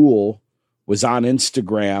Raul was on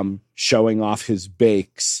Instagram showing off his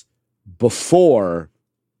bakes before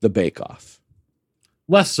the bake-off.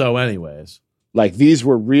 Less so anyways. Like, these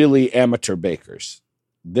were really amateur bakers.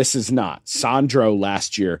 This is not. Sandro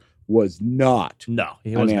last year was not an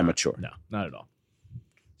amateur. No, not at all.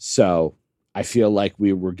 So I feel like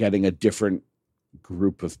we were getting a different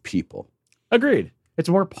group of people. Agreed. It's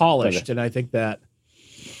more polished, and I think that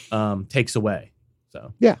takes away.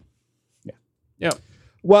 So yeah. Yeah.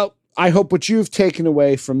 Well, I hope what you've taken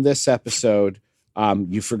away from this episode,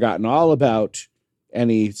 you've forgotten all about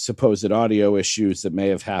any supposed audio issues that may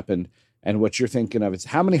have happened, and what you're thinking of is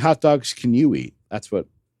how many hot dogs can you eat? That's what.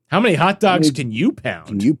 How many hot dogs can you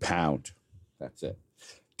pound? That's it.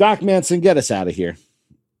 Doc Manson, get us out of here.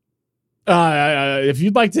 If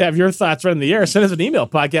you'd like to have your thoughts right in the air, send us an email,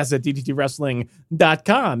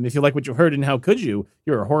 podcast@ddtwrestling.com. If you like what you heard and how could you,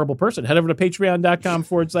 you're a horrible person. Head over to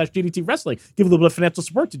patreon.com/DDT Wrestling. Give a little bit of financial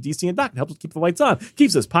support to DC and Doc. It helps us keep the lights on.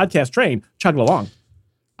 Keeps this podcast train chugging along.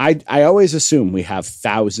 I always assume we have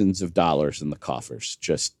thousands of dollars in the coffers.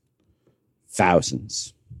 Just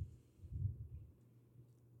thousands.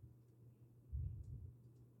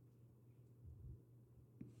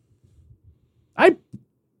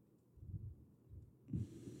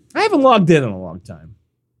 I haven't logged in a long time.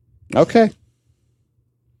 Okay.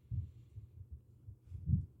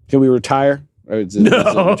 Can we retire? Or is it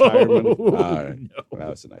retirement? All right. No. Well, that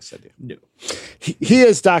was a nice idea. No. He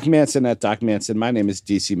is Doc Manson at Doc Manson. My name is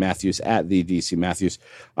DC Matthews at the DC Matthews.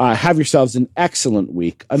 Have yourselves an excellent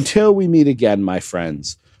week. Until we meet again, my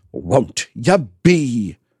friends, won't ya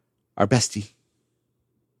be our bestie?